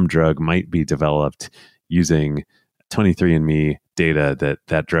 some drug might be developed using 23andMe data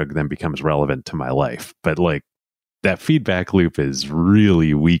that drug then becomes relevant to my life. But like, that feedback loop is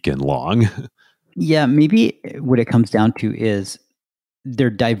really weak and long. Yeah, maybe what it comes down to is they're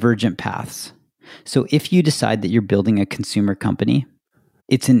divergent paths. So if you decide that you're building a consumer company,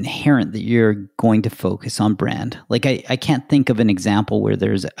 it's inherent that you're going to focus on brand. Like, I can't think of an example where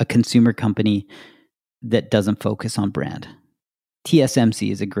there's a consumer company that doesn't focus on brand.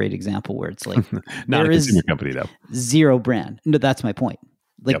 TSMC is a great example where it's like, not a consumer company though. Zero brand. No, that's my point.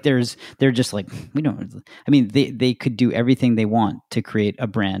 Like, Yep. they're just like, we don't, I mean, they could do everything they want to create a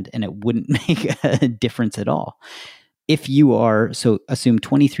brand and it wouldn't make a difference at all. If you are, so assume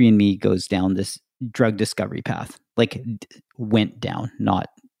 23andMe goes down this drug discovery path, like went down, not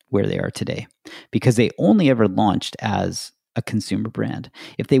where they are today, because they only ever launched as a consumer brand.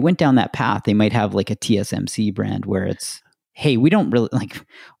 If they went down that path, they might have like a TSMC brand where it's, hey, we don't really, like,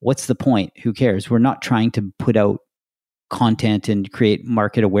 what's the point? Who cares? We're not trying to put out content and create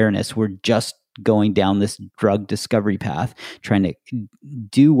market awareness. We're just going down this drug discovery path, trying to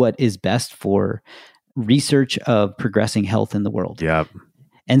do what is best for research of progressing health in the world. Yeah.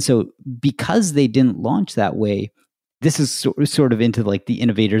 And so because they didn't launch that way, this is sort of into like the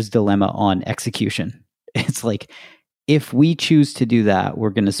innovator's dilemma on execution. It's like, if we choose to do that, we're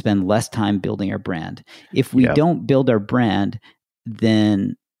going to spend less time building our brand. If we don't build our brand,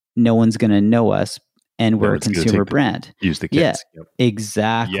 then no one's going to know us, and we're a consumer brand. Use the kits. Yeah,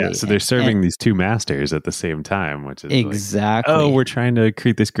 exactly. Yeah, so they're serving these two masters at the same time, which is exactly. Like, oh, we're trying to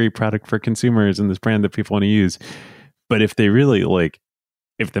create this great product for consumers and this brand that people want to use. But if they really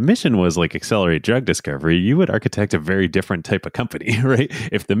if the mission was like accelerate drug discovery, you would architect a very different type of company, right?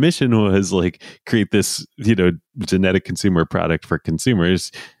 If the mission was like create this, genetic consumer product for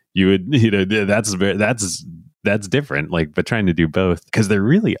consumers, you would, that's different. Like, but trying to do both, because they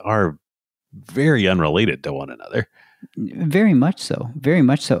really are very unrelated to one another. Very much so. Very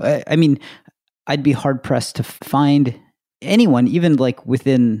much so. I mean, I'd be hard pressed to find anyone, even like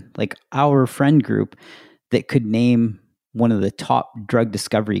within like our friend group, that could name one of the top drug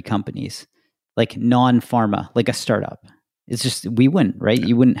discovery companies, like non-pharma, like a startup. It's just, we wouldn't, right?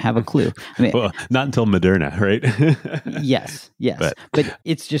 You wouldn't have a clue. I mean, well, not until Moderna, right? yes. But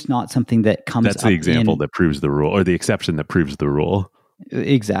it's just not something that comes up. That's the example that proves the rule, or the exception that proves the rule.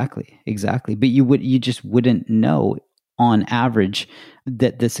 Exactly. But you just wouldn't know on average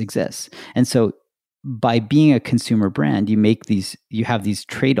that this exists. And so by being a consumer brand, you have these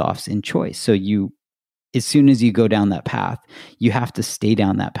trade-offs in choice. So as soon as you go down that path, you have to stay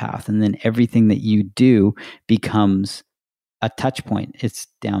down that path. And then everything that you do becomes a touch point. It's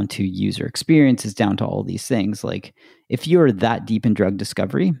down to user experience. It's down to all these things. Like, if you're that deep in drug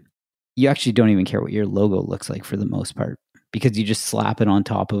discovery, you actually don't even care what your logo looks like for the most part, because you just slap it on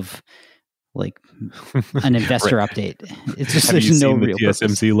top of like an investor update. It's just, there's no real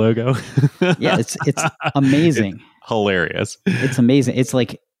TSMC logo. Yeah, it's amazing. It's hilarious. It's amazing. It's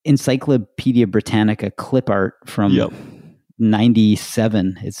like Encyclopedia Britannica clip art from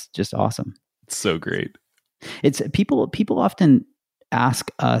 97. It's just awesome. It's so great. It's people often ask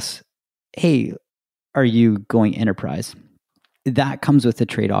us, hey, are you going enterprise? That comes with a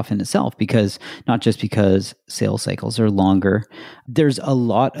trade-off in itself, because not just because sales cycles are longer, there's a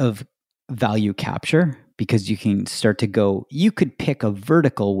lot of value capture, because you can start to you could pick a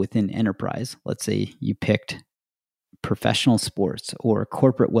vertical within enterprise. Let's say you picked professional sports or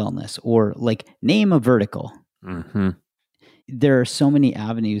corporate wellness, or like name a vertical. Mm-hmm. There are so many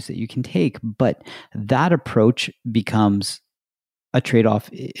avenues that you can take, but that approach becomes a trade-off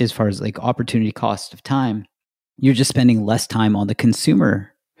as far as like opportunity cost of time. You're just spending less time on the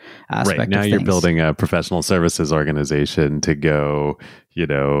consumer aspect. Right. Now of you're things. building a professional services organization to go,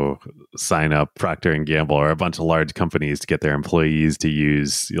 sign up Procter and Gamble or a bunch of large companies to get their employees to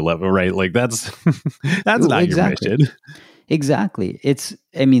use right? Like that's not exactly. your mission. Exactly.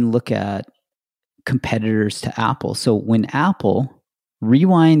 Look at competitors to Apple. So when Apple,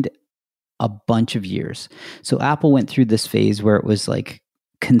 rewind a bunch of years. So Apple went through this phase where it was like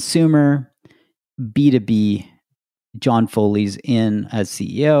consumer, B2B, John Foley's in as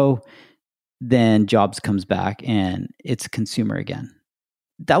CEO, then Jobs comes back and it's consumer again.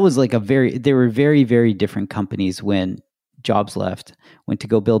 That was like they were very, very different companies when Jobs left, went to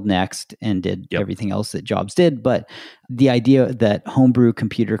go build Next and did everything else that Jobs did. But the idea that Homebrew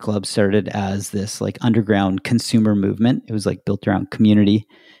Computer Club started as this like underground consumer movement, it was like built around community.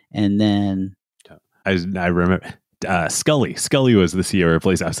 And then I remember Scully was the CEO of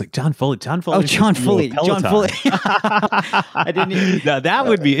place. I was like, John Foley. Oh, John Foley. I didn't even... Now, that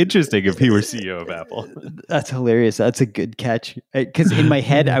would be interesting if he were CEO of Apple. That's hilarious. That's a good catch. Because in my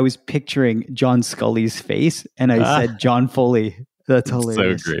head, I was picturing John Scully's face and I said John Foley. That's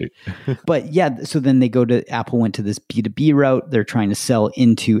hilarious. So great. But yeah, so then Apple went to this B2B route. They're trying to sell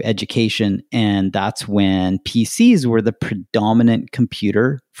into education. And that's when PCs were the predominant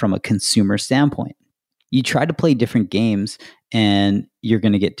computer from a consumer standpoint. You try to play different games and you're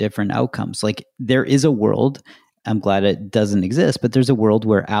going to get different outcomes. Like, there is a world, I'm glad it doesn't exist, but there's a world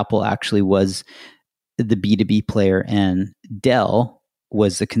where Apple actually was the B2B player and Dell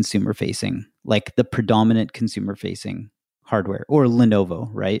was the consumer facing, like the predominant consumer facing hardware, or Lenovo,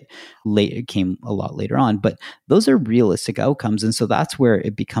 right? It came a lot later on, but those are realistic outcomes. And so that's where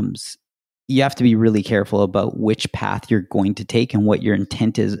it becomes, you have to be really careful about which path you're going to take and what your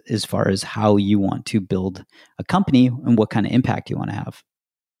intent is as far as how you want to build a company and what kind of impact you want to have.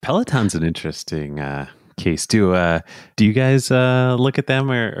 Peloton's an interesting case too. Do you guys look at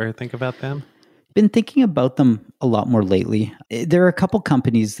them or think about them? Been thinking about them a lot more lately. There are a couple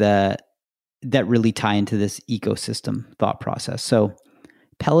companies that really tie into this ecosystem thought process. So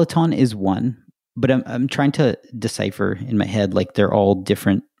Peloton is one, but I'm trying to decipher in my head, like they're all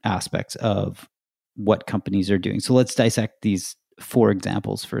different aspects of what companies are doing. So let's dissect these 4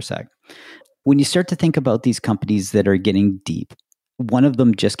 examples for a sec. When you start to think about these companies that are getting deep, one of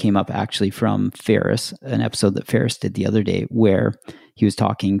them just came up actually from Ferris, an episode that Ferris did the other day where he was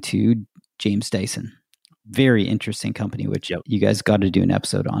talking to James Dyson. Very interesting company, which you guys got to do an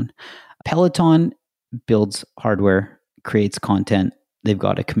episode on. Peloton builds hardware, creates content. They've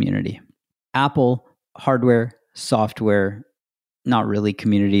got a community. Apple, hardware, software, not really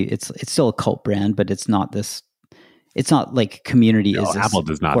community. It's still a cult brand, but it's not this. It's not like community is. Apple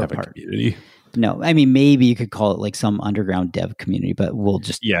does not have a community. No, I mean, maybe you could call it like some underground dev community, but we'll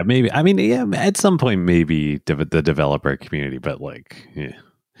just... Yeah, maybe. I mean, yeah, at some point, maybe the developer community, but like, yeah.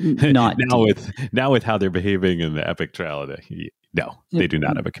 Not now with how they're behaving in the Epic trial, no, they do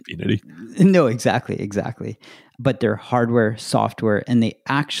not have a community. No, exactly. But they're hardware, software, and they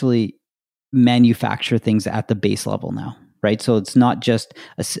actually manufacture things at the base level now, right? So it's not just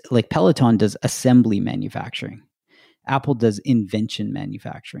like Peloton does assembly manufacturing. Apple does invention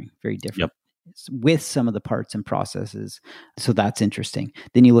manufacturing, very different. With some of the parts and processes. So that's interesting.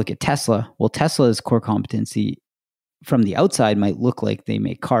 Then you look at Tesla. Well, Tesla's core competency from the outside might look like they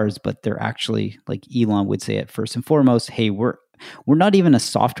make cars, but they're actually, like Elon would say it first and foremost, hey, we're not even a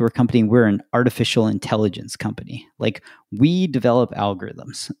software company. We're an artificial intelligence company. Like we develop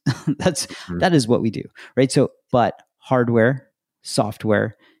algorithms. That is what we do, right? So, but hardware,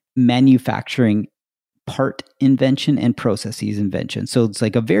 software, manufacturing, part invention and processes invention. So it's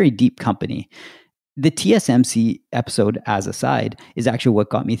like a very deep company. The TSMC episode, as a side, is actually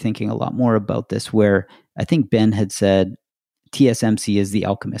what got me thinking a lot more about this, where I think Ben had said TSMC is the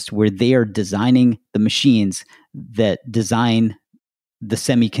alchemist, where they are designing the machines that design the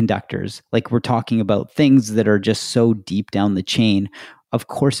semiconductors. Like we're talking about things that are just so deep down the chain. Of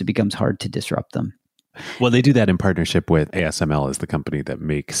course, it becomes hard to disrupt them. Well, they do that in partnership with ASML, is the company that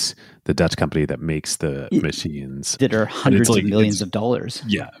makes the Dutch company that makes the machines that are hundreds of millions of dollars.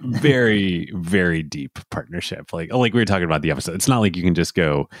 Yeah, very, very deep partnership. Like we were talking about the episode. It's not like you can just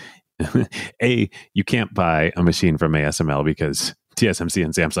go. You can't buy a machine from ASML because TSMC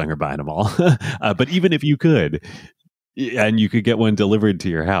and Samsung are buying them all. But even if you could, and you could get one delivered to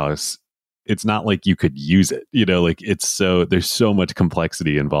your house, it's not like you could use it. Like there's so much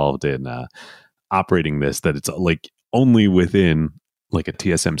complexity involved in operating this that it's like only within like a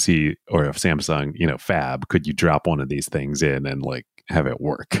TSMC or a Samsung, fab could you drop one of these things in and like have it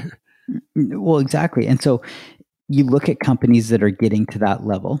work. Well, exactly. And so you look at companies that are getting to that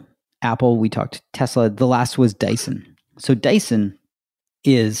level. Apple, we talked Tesla. The last was Dyson. So Dyson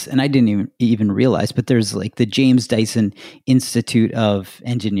is, and I didn't even realize, but there's like the James Dyson Institute of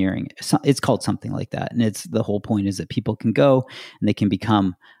Engineering. It's called something like that. And the whole point is that people can go and they can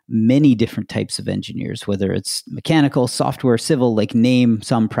become many different types of engineers, whether it's mechanical, software, civil, like name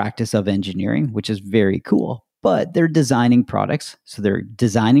some practice of engineering, which is very cool. But they're designing products. So they're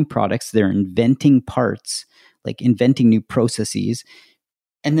designing products, they're inventing parts, like inventing new processes.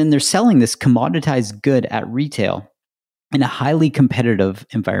 And then they're selling this commoditized good at retail in a highly competitive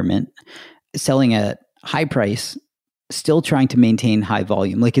environment, selling at high price, still trying to maintain high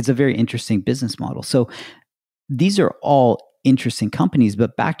volume. Like it's a very interesting business model. So these are all interesting companies,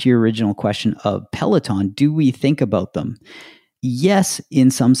 but back to your original question of Peloton, do we think about them? Yes, in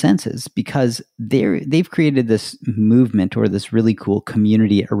some senses, because they've created this movement or this really cool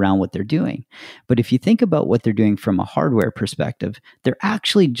community around what they're doing. But if you think about what they're doing from a hardware perspective, they're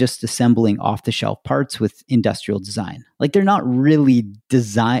actually just assembling off-the-shelf parts with industrial design. Like they're not really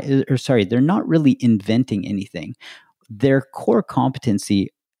they're not really inventing anything. Their core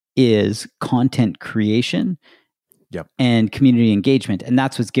competency is content creation. Yep. And community engagement. And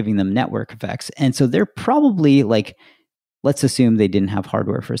that's what's giving them network effects. And so they're probably like, let's assume they didn't have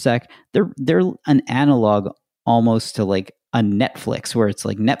hardware for a sec. They're an analog almost to like a Netflix, where it's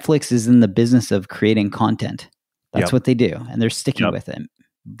like Netflix is in the business of creating content. That's what they do. And they're sticking with it.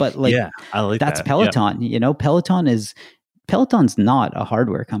 But like, I like that's that. Peloton, Peloton's not a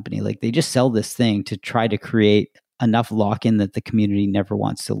hardware company. Like they just sell this thing to try to create enough lock-in that the community never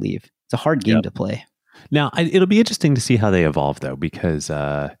wants to leave. It's a hard game to play. Now, it'll be interesting to see how they evolve, though, because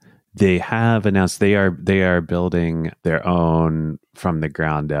they have announced they are building their own from the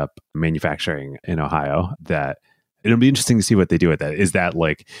ground up manufacturing in Ohio. That it'll be interesting to see what they do with that. Is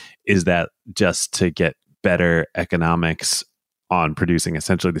that just to get better economics on producing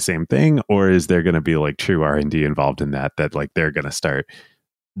essentially the same thing, or is there going to be like true R&D involved in that like they're going to start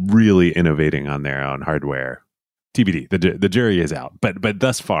really innovating on their own hardware? TBD. The jury is out, but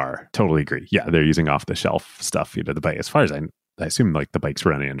thus far, totally agree. Yeah, they're using off the shelf stuff. As far as I assume like the bikes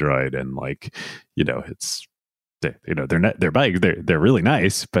run Android and like, it's, they're bikes. They're really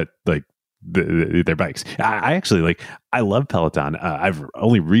nice, but like they're bikes. I actually like, I love Peloton. I've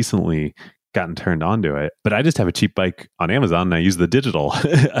only recently gotten turned on to it, but I just have a cheap bike on Amazon and I use the digital,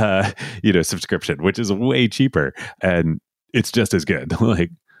 subscription, which is way cheaper and it's just as good.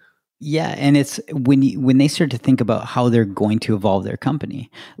 Like, yeah, and it's when they start to think about how they're going to evolve their company.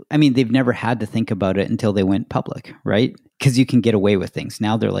 I mean, they've never had to think about it until they went public, right? Because you can get away with things.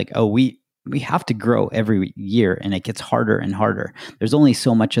 Now they're like, oh, we have to grow every year, and it gets harder and harder. There's only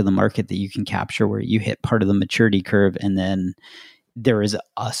so much of the market that you can capture where you hit part of the maturity curve, and then there is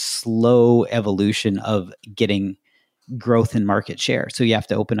a slow evolution of getting growth in market share. So you have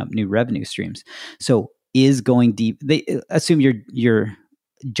to open up new revenue streams. So is going deep. They assume you're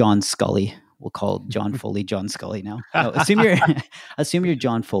John Scully. We'll call John Foley John Scully now. No, assume you're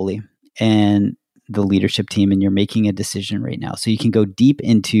John Foley and the leadership team, and you're making a decision right now. So you can go deep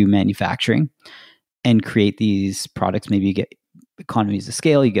into manufacturing and create these products. Maybe you get economies of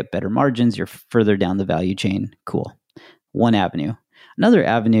scale, you get better margins, you're further down the value chain. Cool. One avenue. Another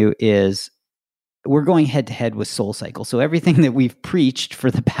avenue is we're going head to head with SoulCycle. So everything that we've preached for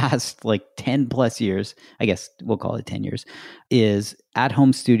the past like 10 plus years, I guess we'll call it 10 years, is at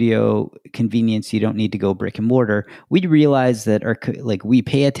home studio convenience. You don't need to go brick and mortar. We realize that we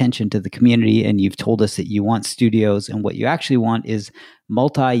pay attention to the community, and you've told us that you want studios, and what you actually want is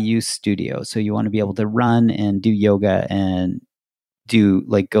multi-use studios. So you want to be able to run and do yoga and do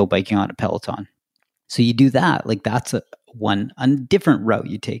like go biking on a Peloton. So you do that. Like that's a different route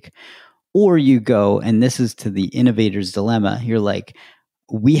you take. Or you go, and this is to the innovator's dilemma, you're like,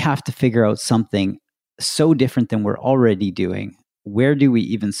 we have to figure out something so different than we're already doing. Where do we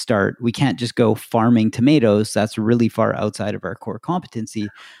even start? We can't just go farming tomatoes. That's really far outside of our core competency.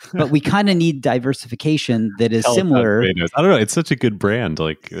 But we kind of need diversification that is similar. Tomatoes. I don't know. It's such a good brand.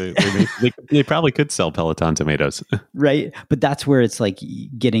 Like they probably could sell Peloton tomatoes. Right. But that's where it's like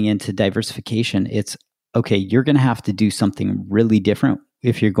getting into diversification. It's, okay, you're going to have to do something really different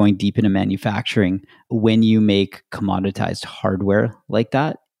if you're going deep into manufacturing when you make commoditized hardware like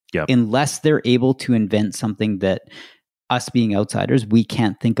that. Yep. Unless they're able to invent something that us being outsiders, we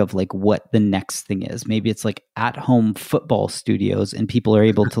can't think of like what the next thing is. Maybe it's like at home football studios and people are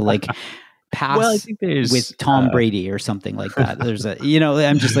able to like pass with Tom Brady or something like that. There's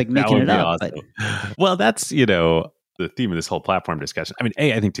I'm just like making it up. Awesome. But, well, that's, the theme of this whole platform discussion. I mean,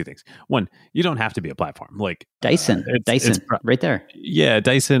 I think two things. One, you don't have to be a platform. Like Dyson, right there. Yeah,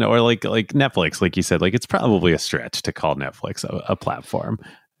 Dyson, or like Netflix, like you said. Like it's probably a stretch to call Netflix a platform.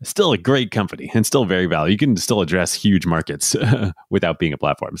 Still a great company and still very valuable. You can still address huge markets without being a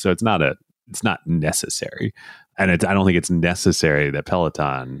platform. So it's not necessary. And I don't think it's necessary that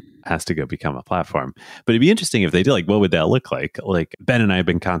Peloton has to go become a platform. But it'd be interesting if they did. Like, what would that look like? Like Ben and I have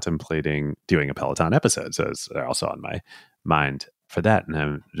been contemplating doing a Peloton episode, so they're also on my mind for that. And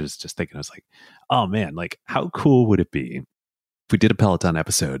I'm just thinking, I was like, oh man, like how cool would it be if we did a Peloton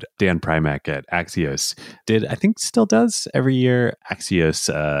episode? Dan Primack at Axios I think still does every year, Axios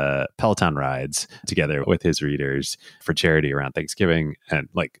Peloton rides together with his readers for charity around Thanksgiving, and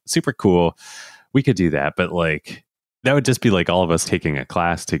like super cool. We could do that, but like that would just be like all of us taking a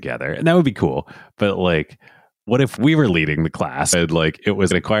class together, and that would be cool. But like, what if we were leading the class and like it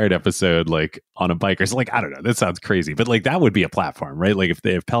was an acquired episode like on a bike or something? Like, I don't know, that sounds crazy, but like that would be a platform, right? Like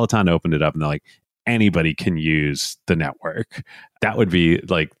if Peloton opened it up and they're like, anybody can use the network, that would be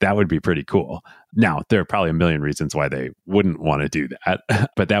pretty cool. Now, there are probably a million reasons why they wouldn't want to do that,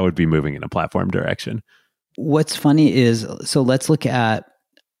 but that would be moving in a platform direction. What's funny is, so let's look at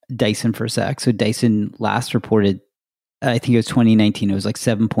Dyson for a sec. So Dyson last reported, I think it was 2019, it was like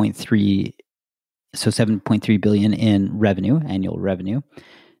 7.3 billion in revenue, annual revenue,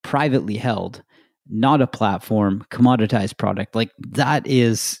 privately held, not a platform, commoditized product. Like that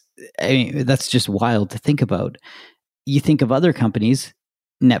is, I mean, that's just wild to think about. You think of other companies,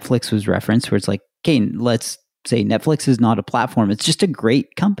 Netflix was referenced, where it's like, okay, let's say Netflix is not a platform. It's just a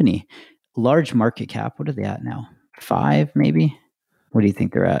great company. Large market cap. What are they at now? 5 maybe? What do you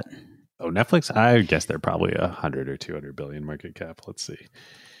think they're at? Oh, Netflix? I guess they're probably 100 or 200 billion market cap. Let's see.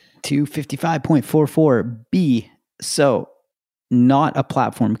 255.44 B. So not a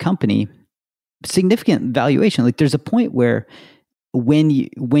platform company, significant valuation. Like there's a point where when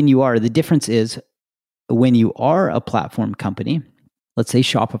you are, the difference is when you are a platform company, let's say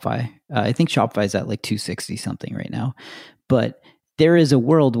Shopify, I think Shopify is at like 260 something right now, but there is a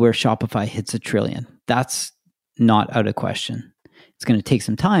world where Shopify hits $1 trillion. That's not out of question. It's going to take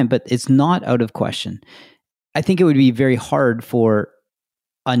some time, but it's not out of question. I think it would be very hard for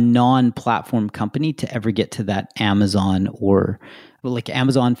a non-platform company to ever get to that Amazon or like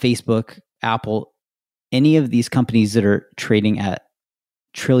Amazon, Facebook, Apple, any of these companies that are trading at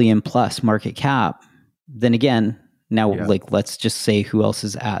trillion plus market cap. Then again, now like let's just say who else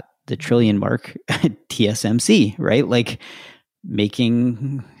is at the trillion mark? TSMC, right? Like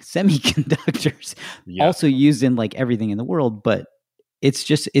making semiconductors, also used in like everything in the world, but it's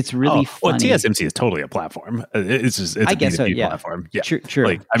really funny. Well, TSMC is totally a platform. It's a B2B platform. Yeah, true.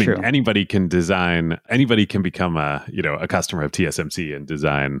 Like, I mean, anybody can become a customer of TSMC and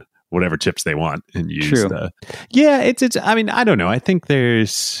design whatever chips they want and use it's. I mean, I don't know. I think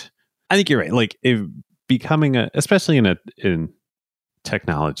you're right. Like, if becoming especially in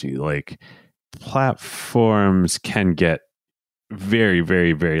technology, like platforms can get very,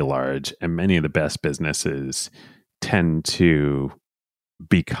 very, very large, and many of the best businesses tend to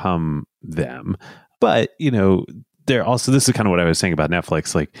become them. But they're also, this is kind of what I was saying about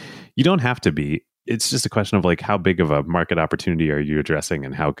Netflix, like you don't have to be. It's just a question of like how big of a market opportunity are you addressing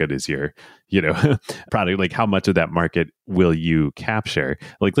and how good is your product, like how much of that market will you capture.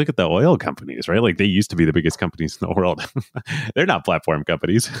 Like look at the oil companies, right? Like they used to be the biggest companies in the world. They're not platform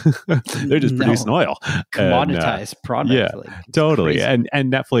companies. They're just producing oil, commoditized product. Yeah, like, totally. Crazy.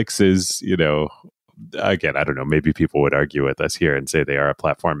 And Netflix is again, I don't know, maybe people would argue with us here and say they are a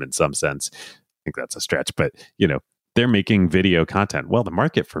platform in some sense. I think that's a stretch, but they're making video content. Well,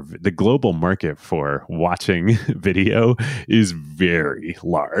 the global market for watching video is very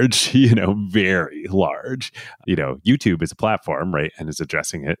large, very large. YouTube is a platform, right? And is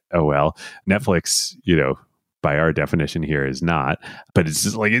addressing it. Oh, well, Netflix, by our definition here is not, but it's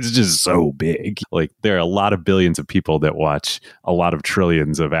just so big. Like there are a lot of billions of people that watch a lot of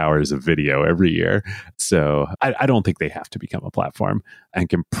trillions of hours of video every year. So I don't think they have to become a platform and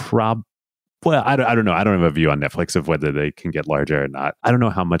can well, I don't know. I don't have a view on Netflix of whether they can get larger or not. I don't know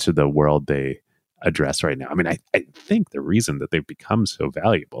how much of the world they address right now. I mean, I think the reason that they've become so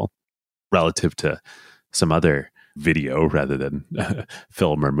valuable relative to some other video rather than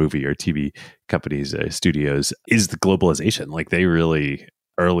film or movie or TV companies, studios, is the globalization. Like they really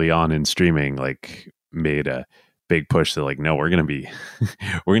early on in streaming, like made a big push to like, no, we're going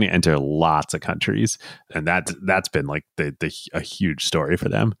to enter lots of countries. And that's been like a huge story for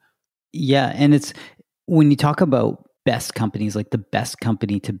them. Yeah. And it's when you talk about best companies, like the best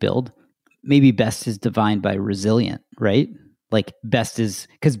company to build, maybe best is defined by resilient, right? Like best is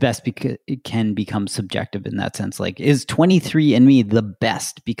because it can become subjective in that sense. Like is 23andMe the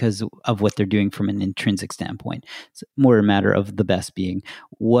best because of what they're doing from an intrinsic standpoint? It's more a matter of the best being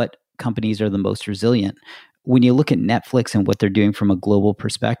what companies are the most resilient. When you look at Netflix and what they're doing from a global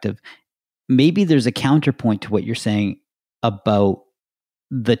perspective, maybe there's a counterpoint to what you're saying about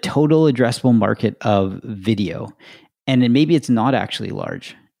the total addressable market of video. And then maybe it's not actually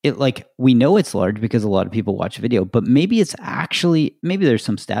large. We know it's large because a lot of people watch video, but maybe there's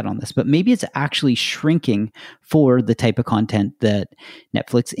some stat on this, but maybe it's actually shrinking for the type of content that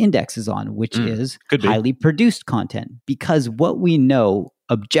Netflix indexes on, which is highly produced content. Because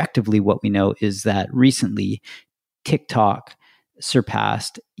objectively what we know is that recently TikTok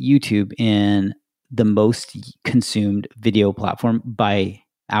surpassed YouTube in the most consumed video platform by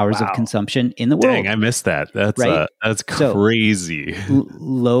hours of consumption in the world. Dang, I missed that. That's crazy.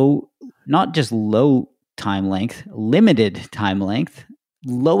 Not just low time length, limited time length,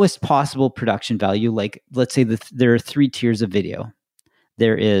 lowest possible production value. Like let's say there are 3 tiers of video.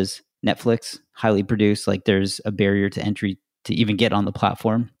 There is Netflix, highly produced, like there's a barrier to entry to even get on the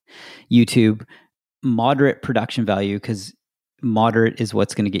platform. YouTube, moderate production value, because moderate is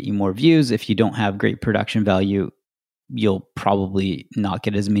what's going to get you more views. If you don't have great production value, you'll probably not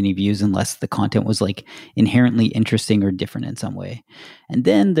get as many views unless the content was like inherently interesting or different in some way. And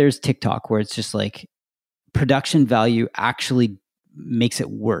then there's TikTok, where it's just like production value actually makes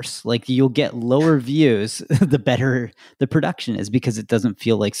it worse. Like you'll get lower views the better the production is, because it doesn't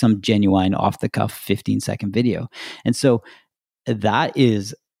feel like some genuine off the cuff 15-second video. And so that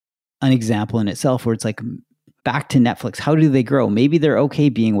is an example in itself where it's like, back to Netflix, how do they grow? Maybe they're okay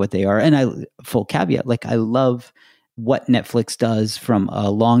being what they are. And full caveat, like I love what Netflix does from a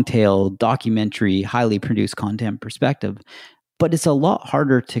long tail documentary, highly produced content perspective, but it's a lot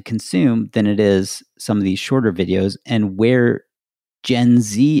harder to consume than it is some of these shorter videos. And where Gen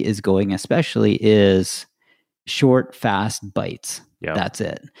Z is going especially is short, fast bites. Yep. That's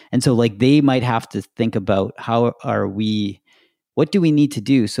it. And so like they might have to think about what do we need to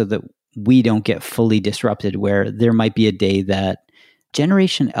do so that we don't get fully disrupted, where there might be a day that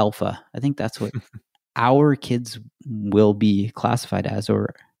Generation Alpha, I think that's what our kids will be classified as,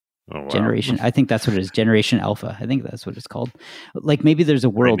 or Oh, wow. Generation. I think that's what it is. Generation Alpha. I think that's what it's called. Like maybe there's a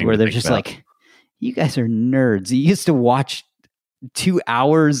world where they're just like, you guys are nerds. You used to watch 2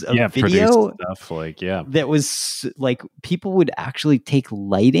 hours of video stuff that was like people would actually take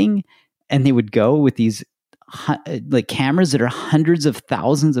lighting and they would go with these like cameras that are hundreds of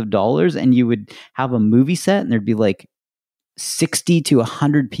thousands of dollars, and you would have a movie set and there'd be like 60 to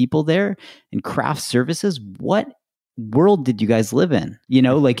 100 people there in craft services. What world did you guys live in? You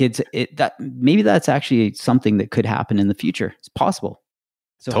know, like that maybe that's actually something that could happen in the future. It's possible.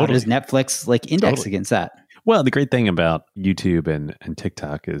 So how does Netflix like index against that? Well, the great thing about YouTube and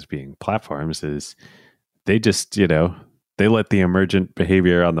TikTok as being platforms is they just, you know, they let the emergent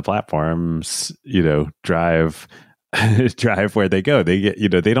behavior on the platforms, you know, drive where they go. They get, you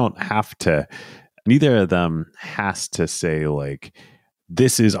know, they don't have to, neither of them has to say like,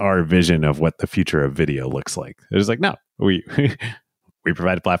 this is our vision of what the future of video looks like. It's like, no, we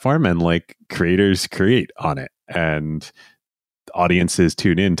provide a platform and like creators create on it, and audiences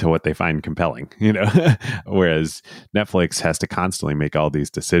tune in to what they find compelling, you know. Whereas Netflix has to constantly make all these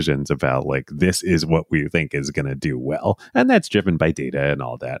decisions about like, this is what we think is going to do well, and that's driven by data and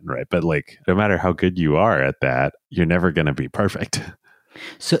all that, right? But like, no matter how good you are at that, you're never going to be perfect.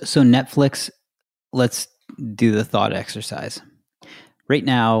 So Netflix, let's do the thought exercise. Right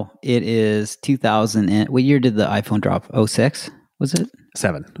now, it is 2000. What year did the iPhone drop? 06? Was it?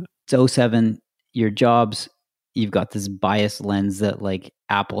 7. It's 07. Your jobs, you've got this bias lens that like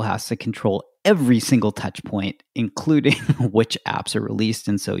Apple has to control every single touch point, including which apps are released.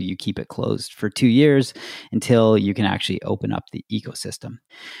 And so you keep it closed for 2 years until you can actually open up the ecosystem.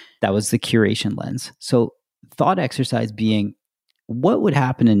 That was the curation lens. So thought exercise being, what would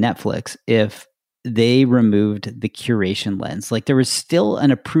happen in Netflix if they removed the curation lens? Like there was still an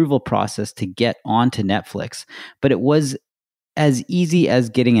approval process to get onto Netflix, but it was as easy as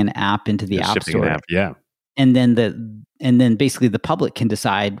getting an app into the App Store. App, yeah. And then basically the public can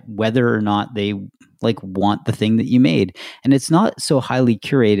decide whether or not they like want the thing that you made. And it's not so highly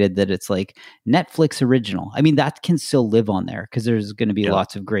curated that it's like Netflix original. I mean, that can still live on there because there's going to be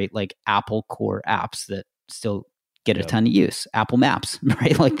lots of great like Apple core apps that still get a ton of use. Apple Maps,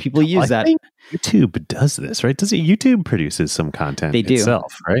 right? Like people use that. I think YouTube does this, right? Does it? YouTube produces some content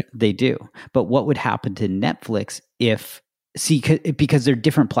itself, right? They do. But what would happen to Netflix because they're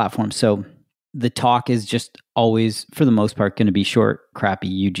different platforms. So the talk is just always, for the most part, going to be short, crappy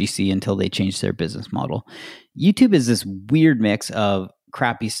UGC until they change their business model. YouTube is this weird mix of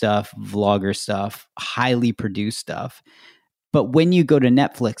crappy stuff, vlogger stuff, highly produced stuff. But when you go to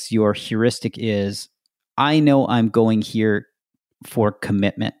Netflix, your heuristic is, I know I'm going here for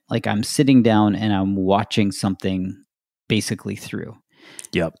commitment. Like I'm sitting down and I'm watching something basically through.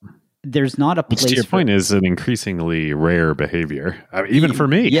 Yep. There's not a place. Which, to your point, is an increasingly rare behavior, even for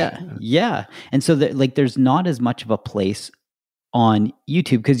me. Yeah. And so there's not as much of a place on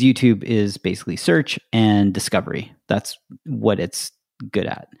YouTube because YouTube is basically search and discovery. That's what it's good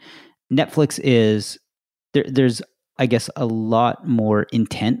at. Netflix is there's I guess a lot more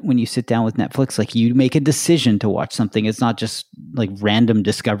intent when you sit down with Netflix. Like you make a decision to watch something. It's not just like random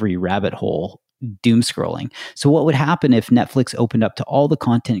discovery rabbit hole doom scrolling. So what would happen if Netflix opened up to all the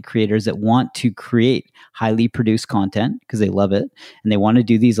content creators that want to create highly produced content because they love it and they want to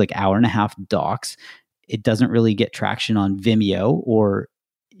do these like hour-and-a-half docs? It doesn't really get traction on Vimeo or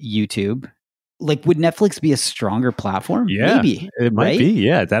YouTube. Like, would Netflix be a stronger platform? Yeah, maybe it might be.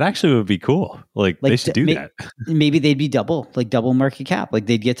 Yeah, that actually would be cool. Like they should do that. Maybe they'd be double market cap. Like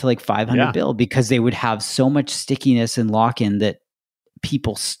they'd get to like 500 bill because they would have so much stickiness and lock-in that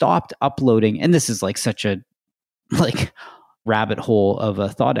people stopped uploading. And this is like such a like rabbit hole of a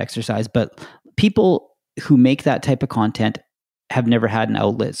thought exercise, but people who make that type of content have never had an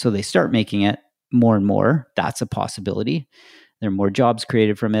outlet. So they start making it more and more. That's a possibility. There are more jobs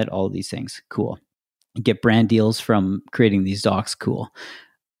created from it, all of these things. Cool. Get brand deals from creating these docs. Cool.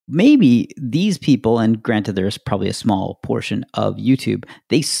 Maybe these people, and granted there's probably a small portion of YouTube,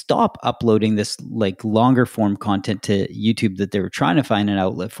 they stop uploading this like longer form content to YouTube that they were trying to find an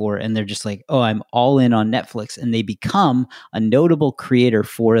outlet for. And they're just like, oh, I'm all in on Netflix. And they become a notable creator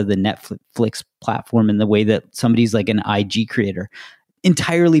for the Netflix platform in the way that somebody's like an IG creator.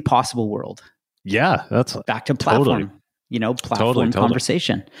 Entirely possible world. Yeah, that's back to platform. Totally. Platform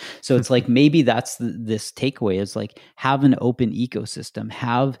conversation. So it's like maybe that's this takeaway is like have an open ecosystem,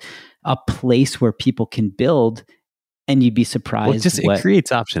 have a place where people can build, and you'd be surprised. Well, it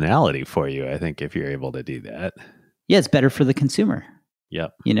creates optionality for you, I think, if you're able to do that. Yeah, it's better for the consumer.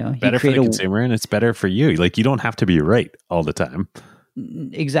 Yep. Better for the consumer, and it's better for you. Like you don't have to be right all the time.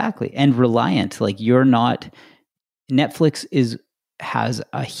 Exactly. And reliant. Like you're not, Netflix has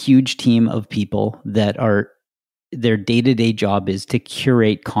a huge team of people that are their day-to-day job is to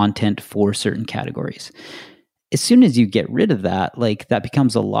curate content for certain categories. As soon as you get rid of that, like that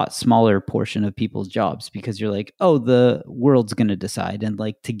becomes a lot smaller portion of people's jobs because you're like, oh, the world's going to decide. And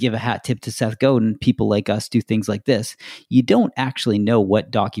like to give a hat tip to Seth Godin, people like us do things like this. You don't actually know what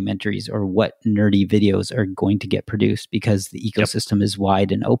documentaries or what nerdy videos are going to get produced because the ecosystem is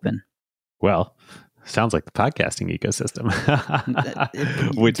wide and open. Well, sounds like the podcasting ecosystem,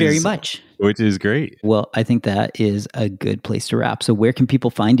 which is great. Well, I think that is a good place to wrap. So where can people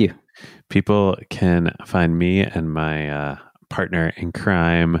find you? People can find me and my partner in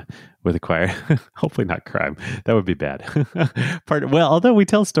crime with Acquired. Hopefully not crime. That would be bad. Although we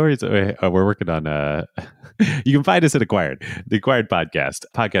tell stories, we're working on. You can find us at Acquired, the Acquired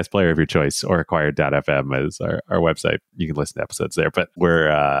podcast player of your choice, or acquired.fm is our website. You can listen to episodes there. But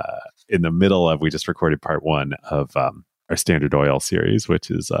we're in the middle of. We just recorded part 1 of our Standard Oil series, which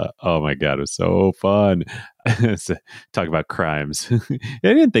is, oh my God, it was so fun. So, talk about crimes. I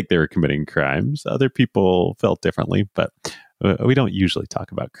didn't think they were committing crimes. Other people felt differently, but we don't usually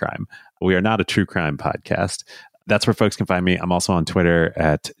talk about crime. We are not a true crime podcast. That's where folks can find me. I'm also on Twitter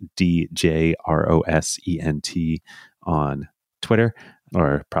at DJROSENT on Twitter,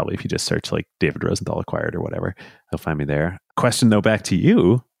 or probably if you just search like David Rosenthal Acquired or whatever, you'll find me there. Question though, back to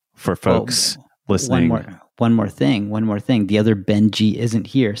you for folks listening. One more thing. The other Ben G isn't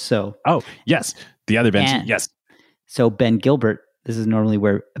here. So yes, the other Ben G. Yes. So Ben Gilbert, this is normally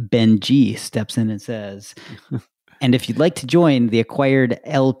where Ben G steps in and says, and if you'd like to join the Acquired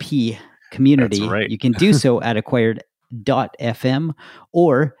LP community, you can do so at acquired.fm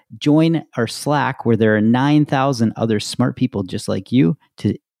or join our Slack where there are 9,000 other smart people just like you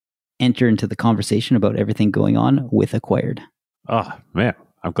to enter into the conversation about everything going on with Acquired. Oh, man.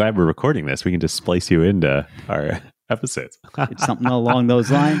 I'm glad we're recording this. We can just splice you into our episodes. It's something along those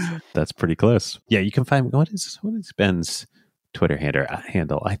lines. That's pretty close. Yeah, you can find what is Ben's Twitter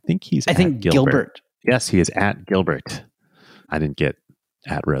handle? I think Gilbert. Yes, he is at Gilbert. I didn't get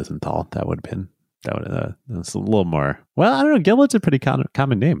at Rosenthal. That's a little more. Well, I don't know. Gilbert's a pretty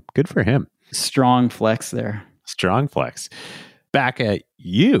common name. Good for him. Strong flex there. Strong flex. Back at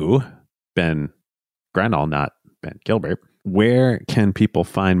you, Ben Grenell, not Ben Gilbert. Where can people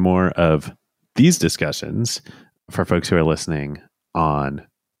find more of these discussions for folks who are listening on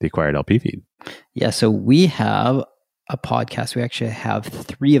the Acquired LP feed? Yeah, so we have a podcast. We actually have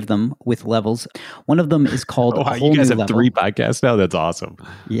 3 of them with levels. One of them is called A Whole You guys New have Level. 3 podcasts now? That's awesome.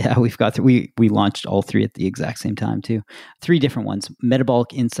 Yeah, we've got we launched all 3 at the exact same time too. 3 different ones.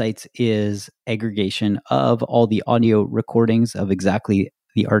 Metabolic Insights is aggregation of all the audio recordings of exactly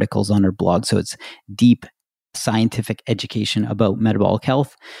the articles on our blog. So it's deep scientific education about metabolic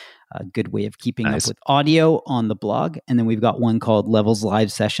health. A good way of keeping up with audio on the blog. And then we've got one called Levels Live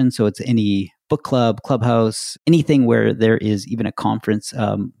Session. So it's any book club, clubhouse, anything where there is even a conference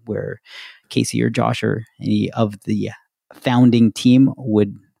where Casey or Josh or any of the founding team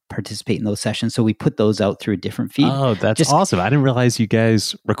would participate in those sessions. So we put those out through a different feed. Oh, that's awesome. I didn't realize you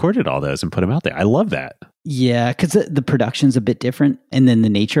guys recorded all those and put them out there. I love that. Yeah, because the production's a bit different and then the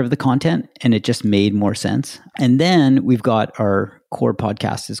nature of the content, and it just made more sense. And then we've got our core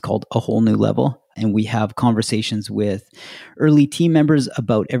podcast is called A Whole New Level, and we have conversations with early team members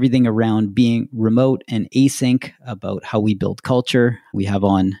about everything around being remote and async, about how we build culture. We have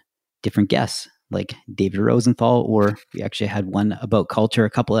on different guests like David Rosenthal, or we actually had one about culture a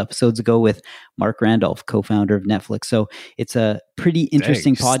couple episodes ago with Mark Randolph, co-founder of Netflix. So it's a pretty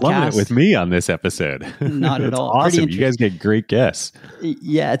interesting podcast. Loving it with me on this episode. Not at all. Awesome. You guys get great guests.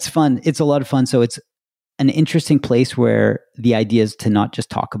 Yeah, it's fun. It's a lot of fun. So it's an interesting place where the idea is to not just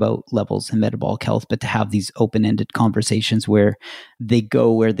talk about levels and metabolic health, but to have these open-ended conversations where they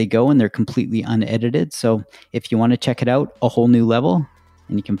go and they're completely unedited. So if you want to check it out, A Whole New Level,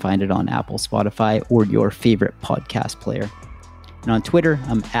 and you can find it on Apple, Spotify, or your favorite podcast player. And on Twitter,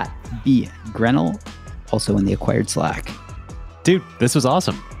 I'm at bgrenell, also in the Acquired Slack. Dude, this was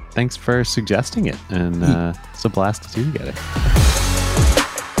awesome. Thanks for suggesting it. And it's a blast to do together.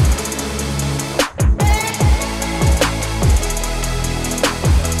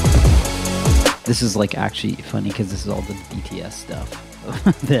 This is like actually funny because this is all the BTS stuff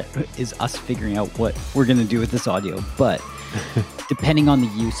that is us figuring out what we're going to do with this audio. But depending on the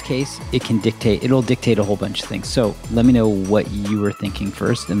use case, it'll dictate a whole bunch of things. So let me know what you were thinking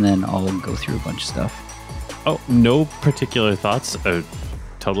first, and then I'll go through a bunch of stuff. Oh, no particular thoughts.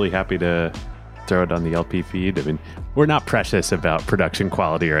 Totally happy to throw it on the LP feed. I mean, we're not precious about production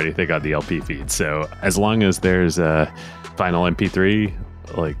quality or anything on the LP feed. So as long as there's a final MP3,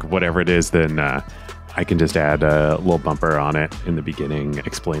 like whatever it is, then I can just add a little bumper on it in the beginning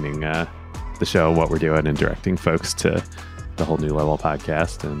explaining the show, what we're doing, and directing folks to the Whole New Level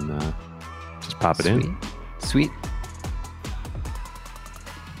podcast, and just pop it in. Sweet.